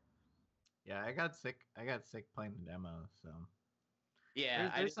there. Yeah, I got sick. I got sick playing the demo. So Yeah,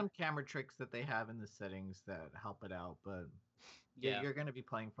 I there's didn't. some camera tricks that they have in the settings that help it out, but Yeah. you're gonna be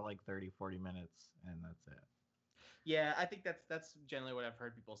playing for like 30, 40 minutes, and that's it. Yeah, I think that's generally what I've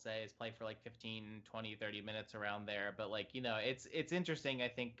heard people say, is play for like 15, 20, 30 minutes around there. But like, it's interesting, I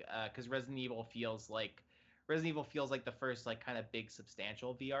think, because Resident Evil feels like the first like kind of big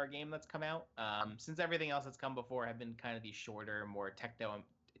substantial VR game that's come out. Since everything else that's come before have been kind of these shorter, more tech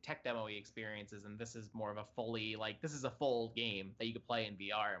demo-y experiences, and this is more of a fully like this is a full game that you could play in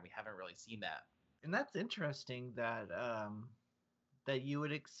VR, and we haven't really seen that. And that's interesting that that you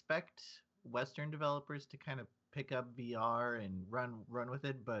would expect Western developers to kind of pick up VR and run with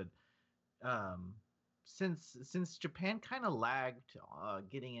it, but um, since Japan kind of lagged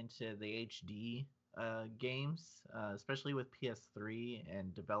getting into the HD games, especially with PS3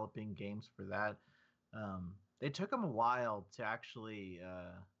 and developing games for that, they took them a while to actually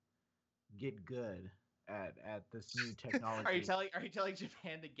get good at this new technology. Are you telling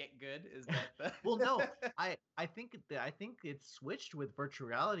Japan to get good? Is that the Well, no, I think I think it's switched with virtual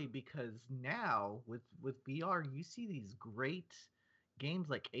reality because now with VR you see these great games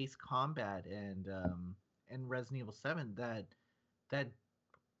like Ace Combat and Resident Evil 7 that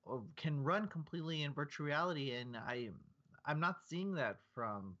can run completely in virtual reality, and I'm not seeing that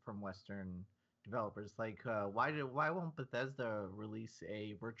from Western developers. Like, why won't Bethesda release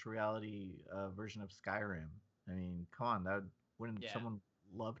a virtual reality version of Skyrim? I mean, come on, wouldn't yeah. someone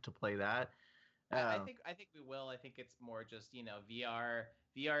love to play that? I think we will. I think it's more just VR.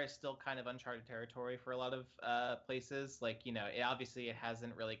 VR is still kind of uncharted territory for a lot of places. Like obviously it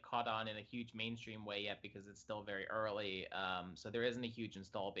hasn't really caught on in a huge mainstream way yet because it's still very early. So there isn't a huge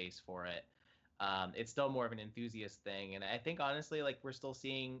install base for it. It's still more of an enthusiast thing, and I think honestly, like we're still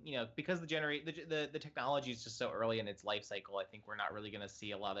seeing, because the technology is just so early in its life cycle. I think we're not really going to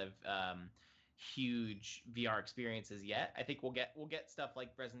see a lot of huge VR experiences yet. I think we'll get stuff like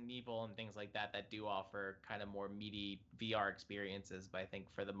Resident Evil and things like that do offer kind of more meaty VR experiences. But I think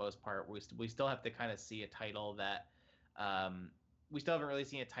for the most part, we still have to kind of see a title that we still haven't really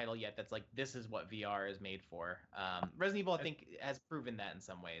seen a title yet that's like this is what VR is made for. Resident Evil, I think, has proven that in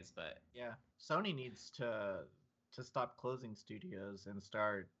some ways, but yeah, Sony needs to stop closing studios and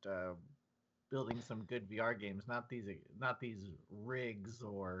start building some good VR games. Not these rigs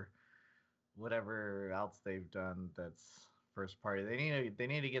or whatever else they've done that's first party. They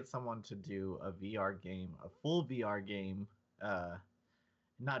need to get someone to do a VR game, a full VR game,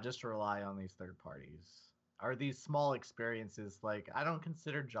 not just to rely on these third parties. Are these small experiences like I don't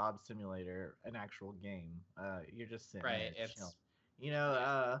consider Job Simulator an actual game. You're just sitting right, there, it's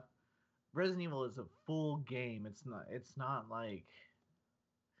Resident Evil is a full game. It's not like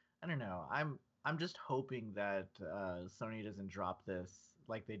I don't know. I'm just hoping that Sony doesn't drop this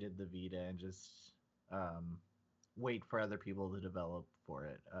like they did the Vita and just um, wait for other people to develop for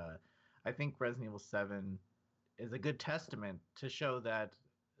it. I think Resident Evil 7 is a good testament to show that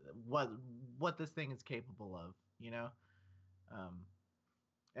what what this thing is capable of. Um,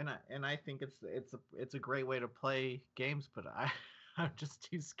 and I think it's a great way to play games, but I'm just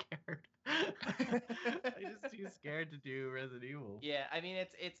too scared. I'm just too scared to do Resident Evil. Yeah, I mean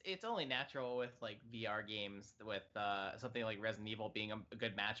it's only natural with like VR games with something like Resident Evil being a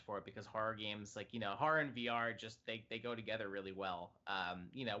good match for it because horror games like horror and VR just they go together really well.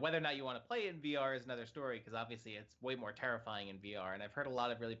 Whether or not you want to play it in VR is another story because obviously it's way more terrifying in VR, and I've heard a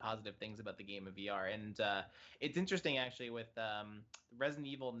lot of really positive things about the game in VR. And it's interesting actually with Resident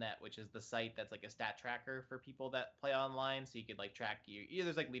Evil Net, which is the site that's like a stat tracker for people that play online, so you could like track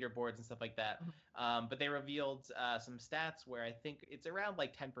there's like leaderboards and stuff like that. But they revealed some stats where I think it's around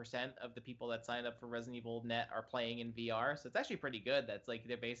like 10% of the people that signed up for Resident Evil Net are playing in VR. So it's actually pretty good. That's like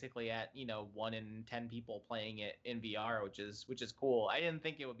they're basically at 1 in 10 people playing it in VR, which is cool. I didn't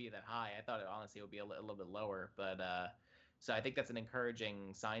think it would be that high. I thought it honestly would be a little bit lower, but so I think that's an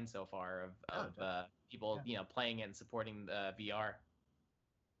encouraging sign so far of people playing it and supporting the VR.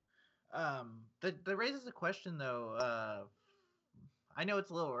 That raises a question though. I know it's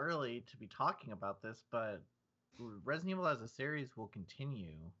a little early to be talking about this, but Resident Evil as a series will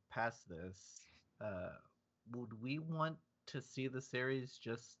continue past this. Would we want to see the series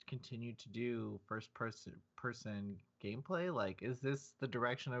just continue to do first person gameplay? Like, is this the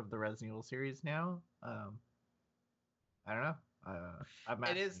direction of the Resident Evil series now? I don't know.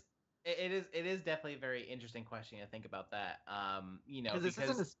 It is definitely a very interesting question to think about that. Because this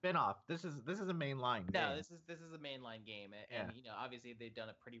isn't a spin-off. This is a mainline game. No, this is a mainline game, and obviously they've done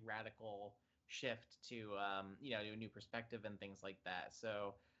a pretty radical shift to to a new perspective and things like that.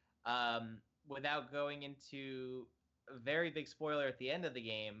 So, without going into a very big spoiler at the end of the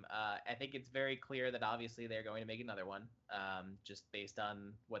game, I think it's very clear that obviously they're going to make another one, just based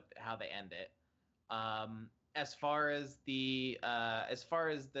on how they end it. As far as the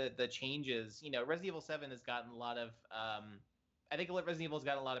changes, Resident Evil 7 has gotten a lot of I think Resident Evil's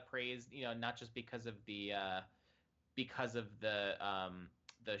gotten a lot of praise, not just because of the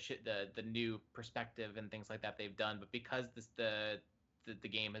the new perspective and things like that they've done, but because the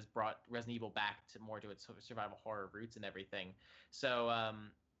game has brought Resident Evil back to more to its survival horror roots and everything. So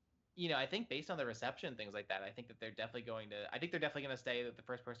I think based on the reception and things like that, I think that they're definitely going to. I think they're definitely going to stay with the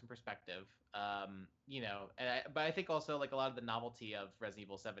first person perspective. But I think also like a lot of the novelty of Resident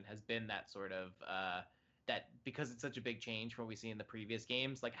Evil 7 has been that sort of that because it's such a big change from what we see in the previous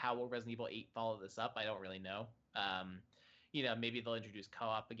games. Like how will Resident Evil 8 follow this up? I don't really know. Maybe they'll introduce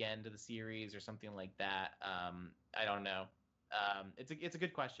co-op again to the series or something like that. I don't know. It's a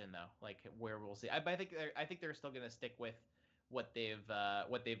good question though. Like where we'll see. I think they're still going to stick with what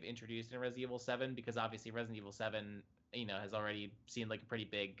they've introduced in Resident Evil 7 because obviously Resident Evil 7 has already seen like a pretty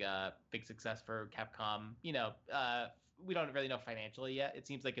big success for Capcom. We don't really know financially yet. It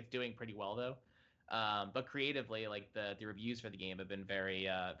seems like it's doing pretty well though. But creatively, like the reviews for the game have been very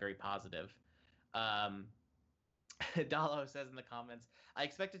very positive. Dalo says in the comments, I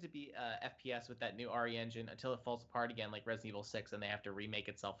expect it to be FPS with that new RE engine until it falls apart again like Resident Evil 6 and they have to remake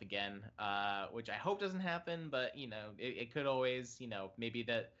itself again, which I hope doesn't happen, but, it could always, maybe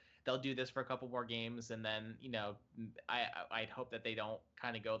that they'll do this for a couple more games and then, I'd hope that they don't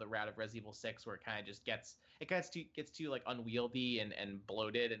kind of go the route of Resident Evil 6 where it kind of just gets too like unwieldy and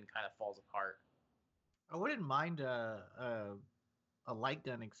bloated and kind of falls apart. I wouldn't mind a light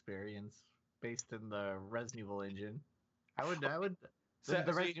gun experience based in the Resident Evil engine. I would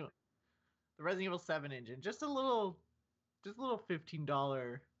the Resident Evil 7 engine, just a little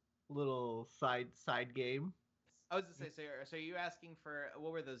 $15 little side game. I was to say, so are you asking for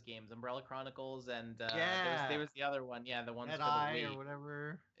what were those games? Umbrella Chronicles and there was the other one, the ones Dead for the Eye Wii or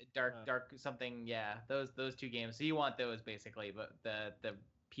whatever. Dark something, those two games. So you want those basically, but the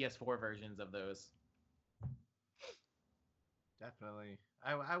PS4 versions of those. Definitely.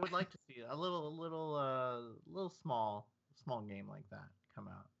 I would like to see a little small game like that come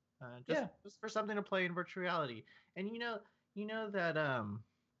out. Just for something to play in virtual reality. And you know that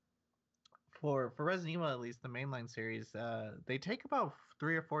for Resident Evil, at least the mainline series, they take about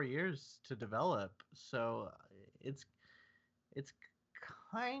 3 or 4 years to develop. So it's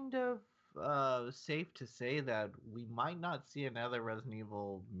kind of safe to say that we might not see another Resident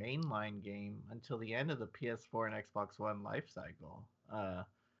Evil mainline game until the end of the PS4 and Xbox One life cycle.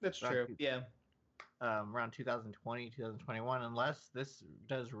 That's true. Around 2020, 2021, unless this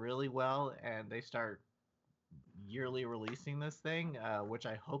does really well and they start yearly releasing this thing, which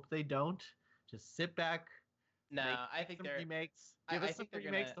I hope they don't. Just sit back. No, I think they're remakes. Give us some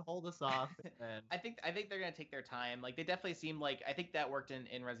remakes to hold us off. And... I think they're gonna take their time. Like they definitely seem like I think that worked in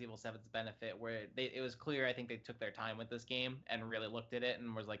Resident Evil 7's benefit, where it was clear. I think they took their time with this game and really looked at it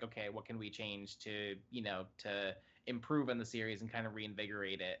and was like, okay, what can we change to to improve on the series and kind of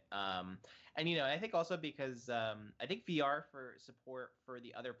reinvigorate it. And I think also because I think VR for support for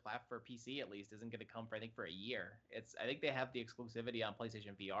the other platform, for PC at least, isn't going to come for for a year. I think they have the exclusivity on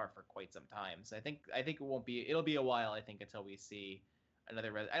PlayStation VR for quite some time. So I think it'll be a while. I think until we see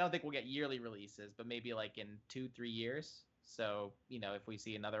another. I don't think we'll get yearly releases, but maybe like in 2-3 years. So if we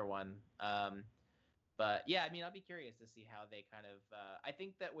see another one. But yeah, I mean, I'll be curious to see how they kind of. I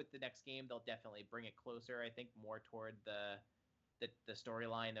think that with the next game, they'll definitely bring it closer. I think more toward the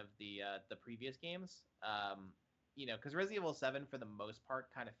storyline of the previous games. Because Resident Evil 7 for the most part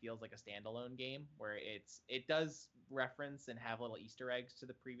kind of feels like a standalone game where it does reference and have little Easter eggs to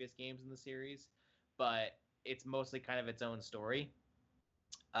the previous games in the series, but it's mostly kind of its own story.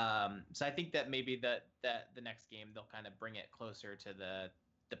 So I think that maybe that the next game they'll kind of bring it closer to the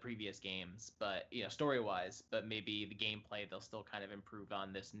previous games, but story-wise, but maybe the gameplay they'll still kind of improve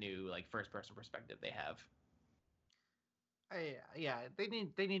on this new like first-person perspective they have.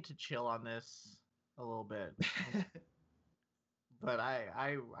 They need to chill on this a little bit. But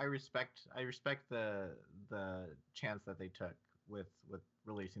I respect the chance that they took with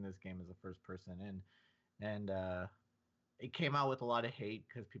releasing this game as a first person, and it came out with a lot of hate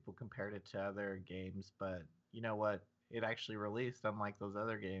because people compared it to other games, but you know what? It actually released, unlike those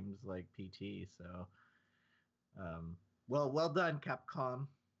other games like PT. So, well done, Capcom.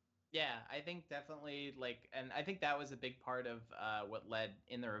 Yeah, I think definitely and I think that was a big part of what led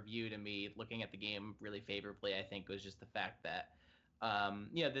in the review to me looking at the game really favorably. I think was just the fact that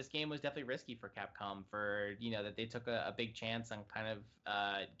this game was definitely risky for Capcom for that they took a big chance on kind of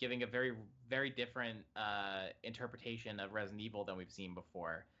giving a very very different interpretation of Resident Evil than we've seen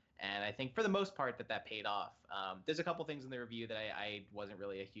before. And I think for the most part that paid off. There's a couple things in the review that I wasn't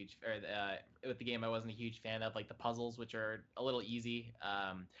really a huge with the game I wasn't a huge fan of, like the puzzles, which are a little easy.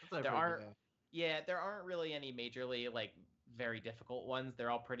 There aren't really any majorly like very difficult ones.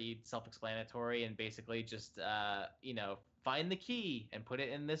 They're all pretty self-explanatory and basically just find the key and put it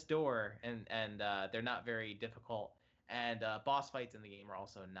in this door, and they're not very difficult. And boss fights in the game are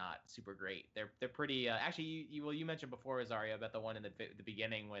also not super great. They're pretty. Actually, you mentioned before, Azaria, about the one in the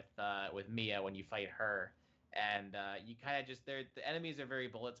beginning with Mia when you fight her, and you kind of just the enemies are very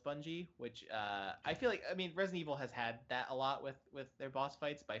bullet spongy, which I feel like, I mean, Resident Evil has had that a lot with their boss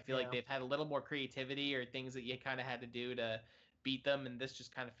fights, but I feel like they've had a little more creativity or things that you kind of had to do to beat them, and this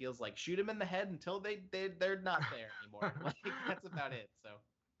just kind of feels like shoot them in the head until they're not there anymore. Like that's about it.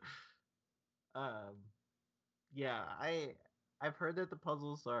 So um, yeah, I've heard that the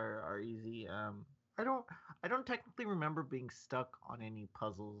puzzles are easy. I don't I don't technically remember being stuck on any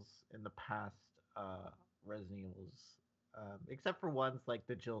puzzles in the past Resident Evils, except for ones like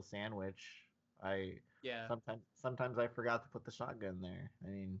the Jill sandwich. I yeah, sometimes I forgot to put the shotgun there. I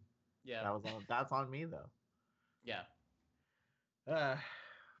mean, yeah, that's on me though. yeah. Uh,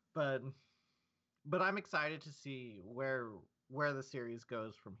 but I'm excited to see where the series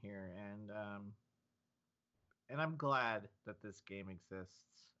goes from here, and I'm glad that this game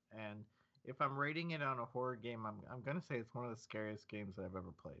exists. And if I'm rating it on a horror game, I'm gonna say it's one of the scariest games that I've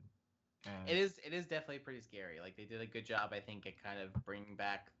ever played. And It is definitely pretty scary. Like they did a good job, I think, at kind of bringing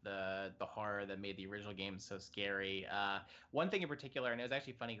back the horror that made the original game so scary. One thing in particular, and it was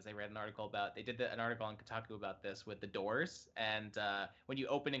actually funny because I read an article about an article on Kotaku about this with the doors, and when you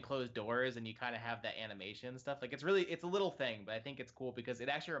open and close doors and you kind of have that animation and stuff. Like it's a little thing, but I think it's cool because it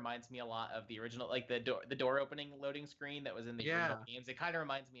actually reminds me a lot of the original, like the door opening loading screen that was in the original games. It kind of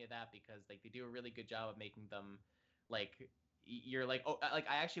reminds me of that because like they do a really good job of making them like you're like, oh, like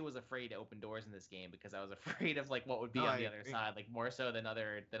I actually was afraid to open doors in this game because I was afraid of like what would be on the other side, like more so than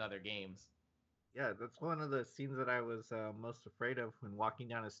other games. Yeah, that's one of the scenes that I was most afraid of when walking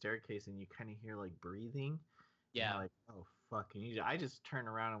down a staircase and you kind of hear like breathing. And Yeah. you're like, oh fuck! And I just turned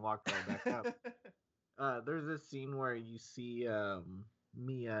around and walked right back up. There's this scene where you see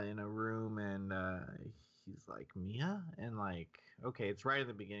Mia in a room and he's like, Mia, and like, okay, it's right at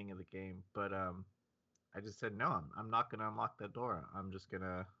the beginning of the game, but I just said no. I'm not gonna unlock that door. I'm just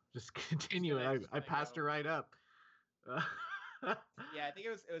gonna continue. And I passed her right up. Yeah, I think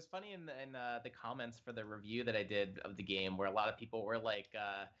it was funny in the comments for the review that I did of the game where a lot of people were like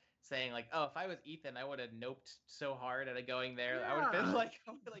saying like, oh, if I was Ethan, I would have noped so hard at going there. Yeah, I would have been like,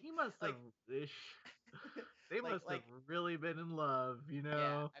 he must have. They must have really been in love, you know? Yeah,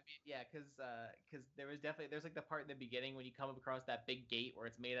 I mean, yeah, because there's like the part in the beginning when you come across that big gate where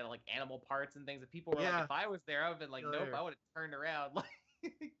it's made out of like animal parts and things, and people were like, if I was there, I would have been like, nope, I would have turned around. Like,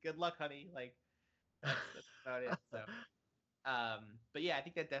 good luck, honey. Like, that's about it. So, but yeah, I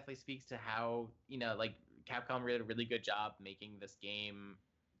think that definitely speaks to how like Capcom did a really good job making this game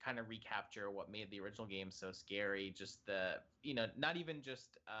kind of recapture what made the original game so scary. Just the not even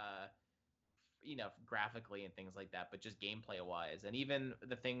just graphically and things like that, but just gameplay wise, and even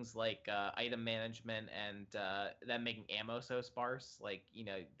the things like item management and them making ammo so sparse. Like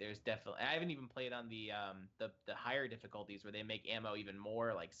there's definitely, I haven't even played on the higher difficulties where they make ammo even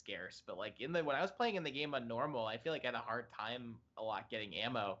more like scarce. But like when I was playing in the game on normal, I feel like I had a hard time a lot getting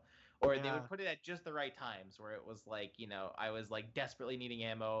ammo. Or they would put it at just the right times where it was like, I was like desperately needing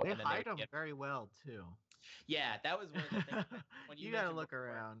ammo. They and then hide them very well too. Yeah, that was one of the things when you gotta look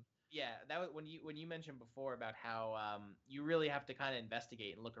around. Yeah, that was when you mentioned before about how you really have to kind of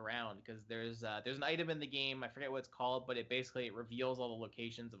investigate and look around because there's an item in the game, I forget what it's called, but it reveals all the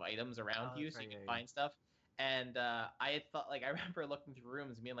locations of items around you, so you can find stuff. And I had thought, like, I remember looking through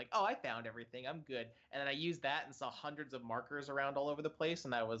rooms and being like, oh, I found everything, I'm good. And then I used that and saw hundreds of markers around all over the place,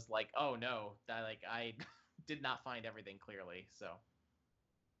 and I was like, oh no, I did not find everything clearly. So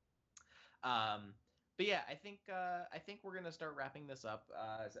but yeah, I think we're gonna start wrapping this up.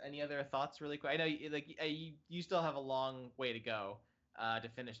 Any other thoughts, really quick? I know you still have a long way to go to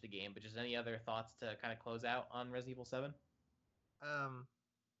finish the game, but just any other thoughts to kind of close out on Resident Evil 7? I'm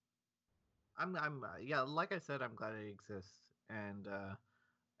yeah, like I said, I'm glad it exists, and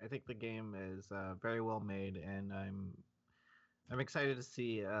I think the game is very well made, and I'm excited to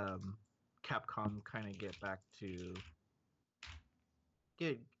see Capcom kind of get back to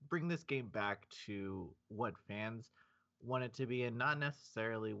bring this game back to what fans want it to be, and not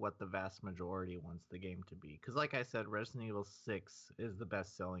necessarily what the vast majority wants the game to be. Because, like I said, Resident Evil 6 is the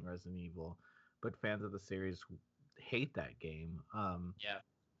best-selling Resident Evil, but fans of the series hate that game. Yeah.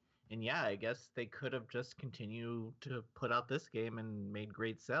 And yeah, I guess they could have just continued to put out this game and made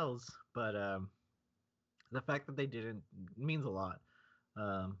great sales, but the fact that they didn't means a lot.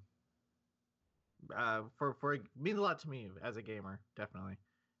 For it means a lot to me as a gamer, definitely.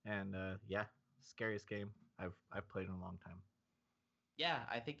 And yeah, scariest game. I've played in a long time. Yeah,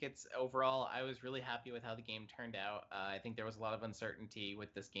 I think it's overall, I was really happy with how the game turned out. I think there was a lot of uncertainty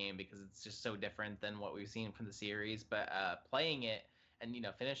with this game because it's just so different than what we've seen from the series. But playing it and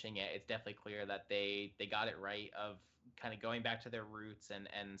finishing it, it's definitely clear that they got it right of kind of going back to their roots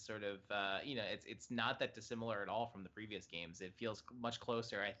and sort of it's not that dissimilar at all from the previous games. It feels much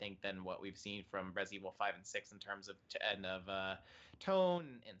closer, I think, than what we've seen from Resident Evil 5 and 6 in terms of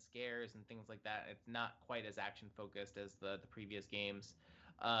tone and scares and things like that. It's not quite as action focused as the previous games.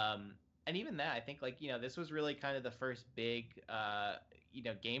 And even that, I think this was really kind of the first big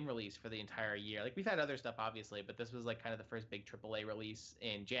game release for the entire year. Like we've had other stuff obviously, but this was like kind of the first big AAA release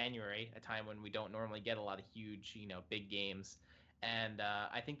in January, a time when we don't normally get a lot of huge big games. And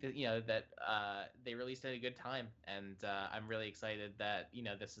I think that they released it at a good time, and I'm really excited that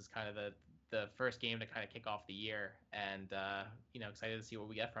this is kind of the first game to kind of kick off the year, and excited to see what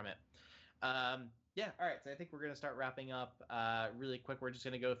we get from it. Yeah, all right. So I think we're going to start wrapping up really quick. We're just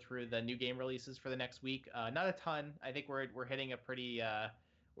going to go through the new game releases for the next week. Not a ton. I think we're hitting a pretty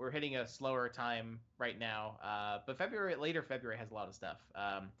we're hitting a slower time right now. But later February has a lot of stuff.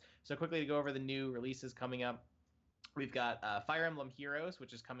 So quickly to go over the new releases coming up. We've got Fire Emblem Heroes,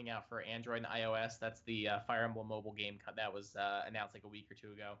 which is coming out for Android and iOS. That's the Fire Emblem mobile game that was announced like a week or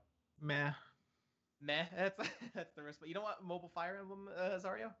two ago. Meh. That's the risk. But you don't want mobile Fire Emblem,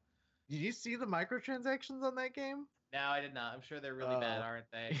 Zario? Did you see the microtransactions on that game? No, I did not. I'm sure they're really bad, aren't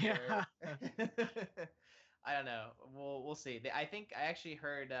they? Yeah. I don't know. We'll see. I actually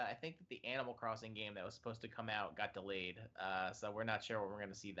heard. I think that the Animal Crossing game that was supposed to come out got delayed. So we're not sure when we're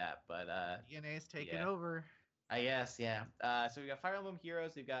going to see that. But DNA's taking over. I guess, yeah. So we got Fire Emblem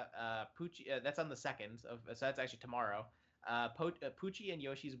Heroes. We've got Poochie. That's on the 2nd. So that's actually tomorrow. Poochie and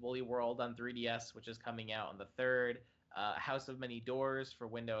Yoshi's Woolly World on 3DS, which is coming out on the 3rd. House of Many Doors for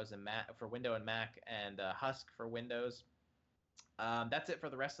Windows and Mac, and Husk for Windows. That's it for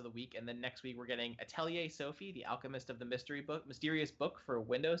the rest of the week, and then next week we're getting Atelier Sophie, the Alchemist of the Mysterious Book for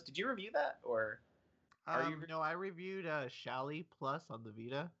Windows. Did you review that, or? No, I reviewed Shally Plus on the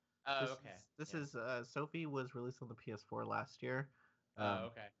Vita. Oh, okay. This is Sophie was released on the PS4 last year. Oh,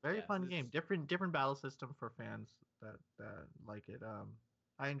 okay. Very fun game. Different battle system for fans that like it.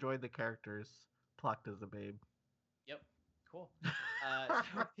 I enjoyed the characters. Plucked as a babe. Yep. Cool.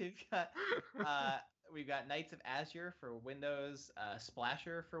 We've got Knights of Azure for Windows,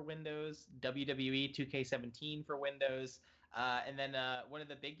 Splasher for Windows, WWE 2K17 for Windows, and then one of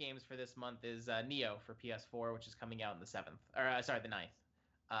the big games for this month is Neo for PS4, which is coming out on the 7th, or sorry, the 9th.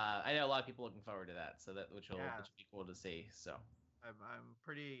 I know a lot of people looking forward to that, so which will be cool to see. So I'm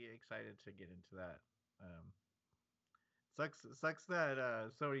pretty excited to get into that. Sucks that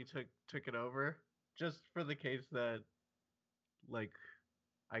Sony took it over, just for the case that like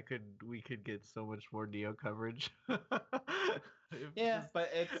we could get so much more Neo coverage. Yeah, but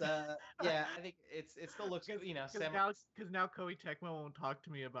it's I think it still looks good, because now Koei Tecmo won't talk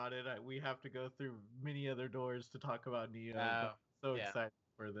to me about it. We have to go through many other doors to talk about Neo. So excited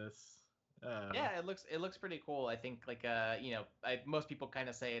for this. Yeah, it looks pretty cool. I think most people kind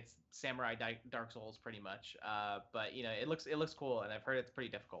of say it's Samurai Dark Souls pretty much. But it looks cool, and I've heard it's pretty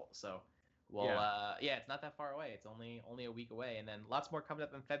difficult. So it's not that far away. It's only a week away, and then lots more coming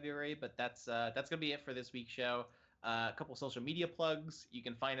up in February. But that's gonna be it for this week's show. A couple social media plugs. You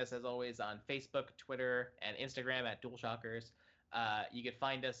can find us as always on Facebook, Twitter, and Instagram at DualShockers. You can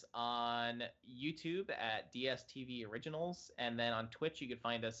find us on YouTube at DSTV Originals, and then on Twitch you can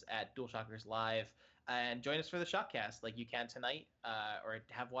find us at DualShockers Live. And join us for the Shockcast, like you can tonight, or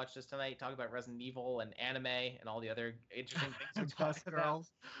have watched us tonight, talk about Resident Evil and anime and all the other interesting things we talk about.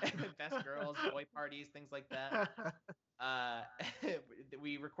 Best girls, boy parties, things like that.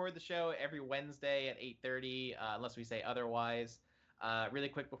 We record the show every Wednesday at 8:30, unless we say otherwise. Really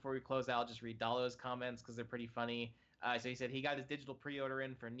quick before we close out, I'll just read Dalo's comments because they're pretty funny. So he said he got his digital pre-order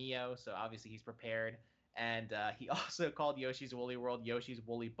in for Neo, so obviously he's prepared. And he also called Yoshi's Woolly World Yoshi's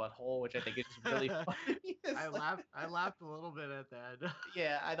Woolly Butthole, which I think is just really funny. I laughed a little bit at that.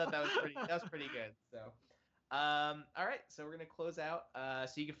 Yeah, I thought that was pretty good. So, all right, so we're gonna close out.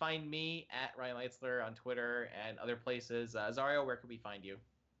 So you can find me at Ryan Leitzler on Twitter and other places. Zario, where can we find you?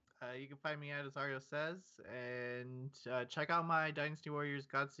 You can find me at Azario Says, and check out my Dynasty Warriors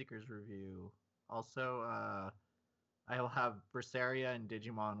Godseekers review. Also, I will have Berseria and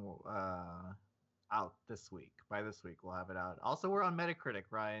Digimon out this week. By this week, we'll have it out. Also, we're on Metacritic,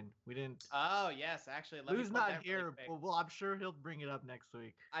 Ryan. We didn't. Oh yes, actually, let me Lou's plug not that really here, quick. but I'm sure he'll bring it up next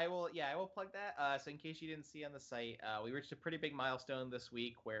week. I will, yeah, I will plug that. So in case you didn't see on the site, we reached a pretty big milestone this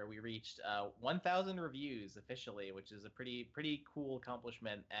week where we reached 1,000 reviews officially, which is a pretty cool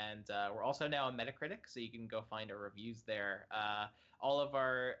accomplishment. And we're also now on Metacritic, so you can go find our reviews there. All of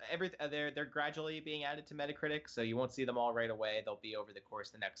our they're gradually being added to Metacritic, so you won't see them all right away. They'll be over the course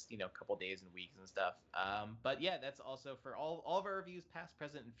of the next couple days and weeks and stuff. But yeah, that's also for all of our reviews, past,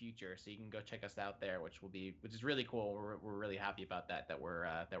 present, and future. So you can go check us out there, which is really cool. We're really happy about that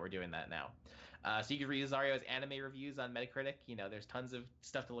we're doing that now. So you can read Zario's anime reviews on Metacritic. There's tons of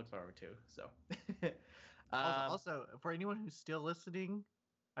stuff to look forward to. So. Also, for anyone who's still listening,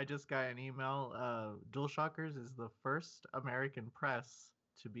 I just got an email. DualShockers is the first American press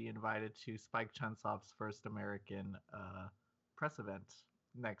to be invited to Spike Chunsoft's first American press event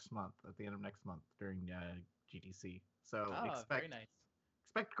next month, at the end of next month during GDC. So very nice.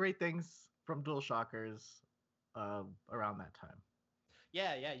 Expect great things from DualShockers around that time.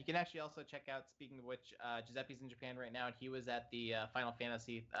 Yeah. You can actually also check out, speaking of which, Giuseppe's in Japan right now, and he was at the Final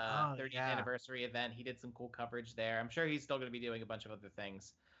Fantasy 30th anniversary event. He did some cool coverage there. I'm sure he's still going to be doing a bunch of other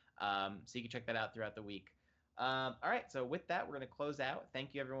things. So you can check that out throughout the week. All right, so with that, we're going to close out.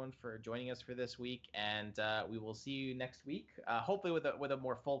 Thank you, everyone, for joining us for this week, and we will see you next week, hopefully with a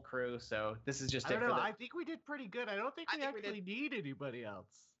more full crew. So this is just I don't know. I think we did pretty good. I don't think we actually need anybody else.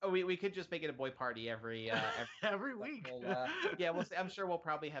 Oh, we could just make it a boy party every week. Yeah, we'll see. I'm sure we'll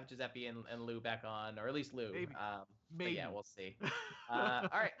probably have Giuseppe and Lou back on, or at least Lou. Maybe. But yeah, we'll see. All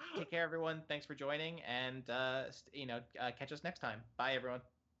right, take care, everyone. Thanks for joining, and catch us next time. Bye, everyone.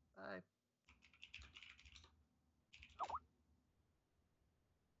 Bye.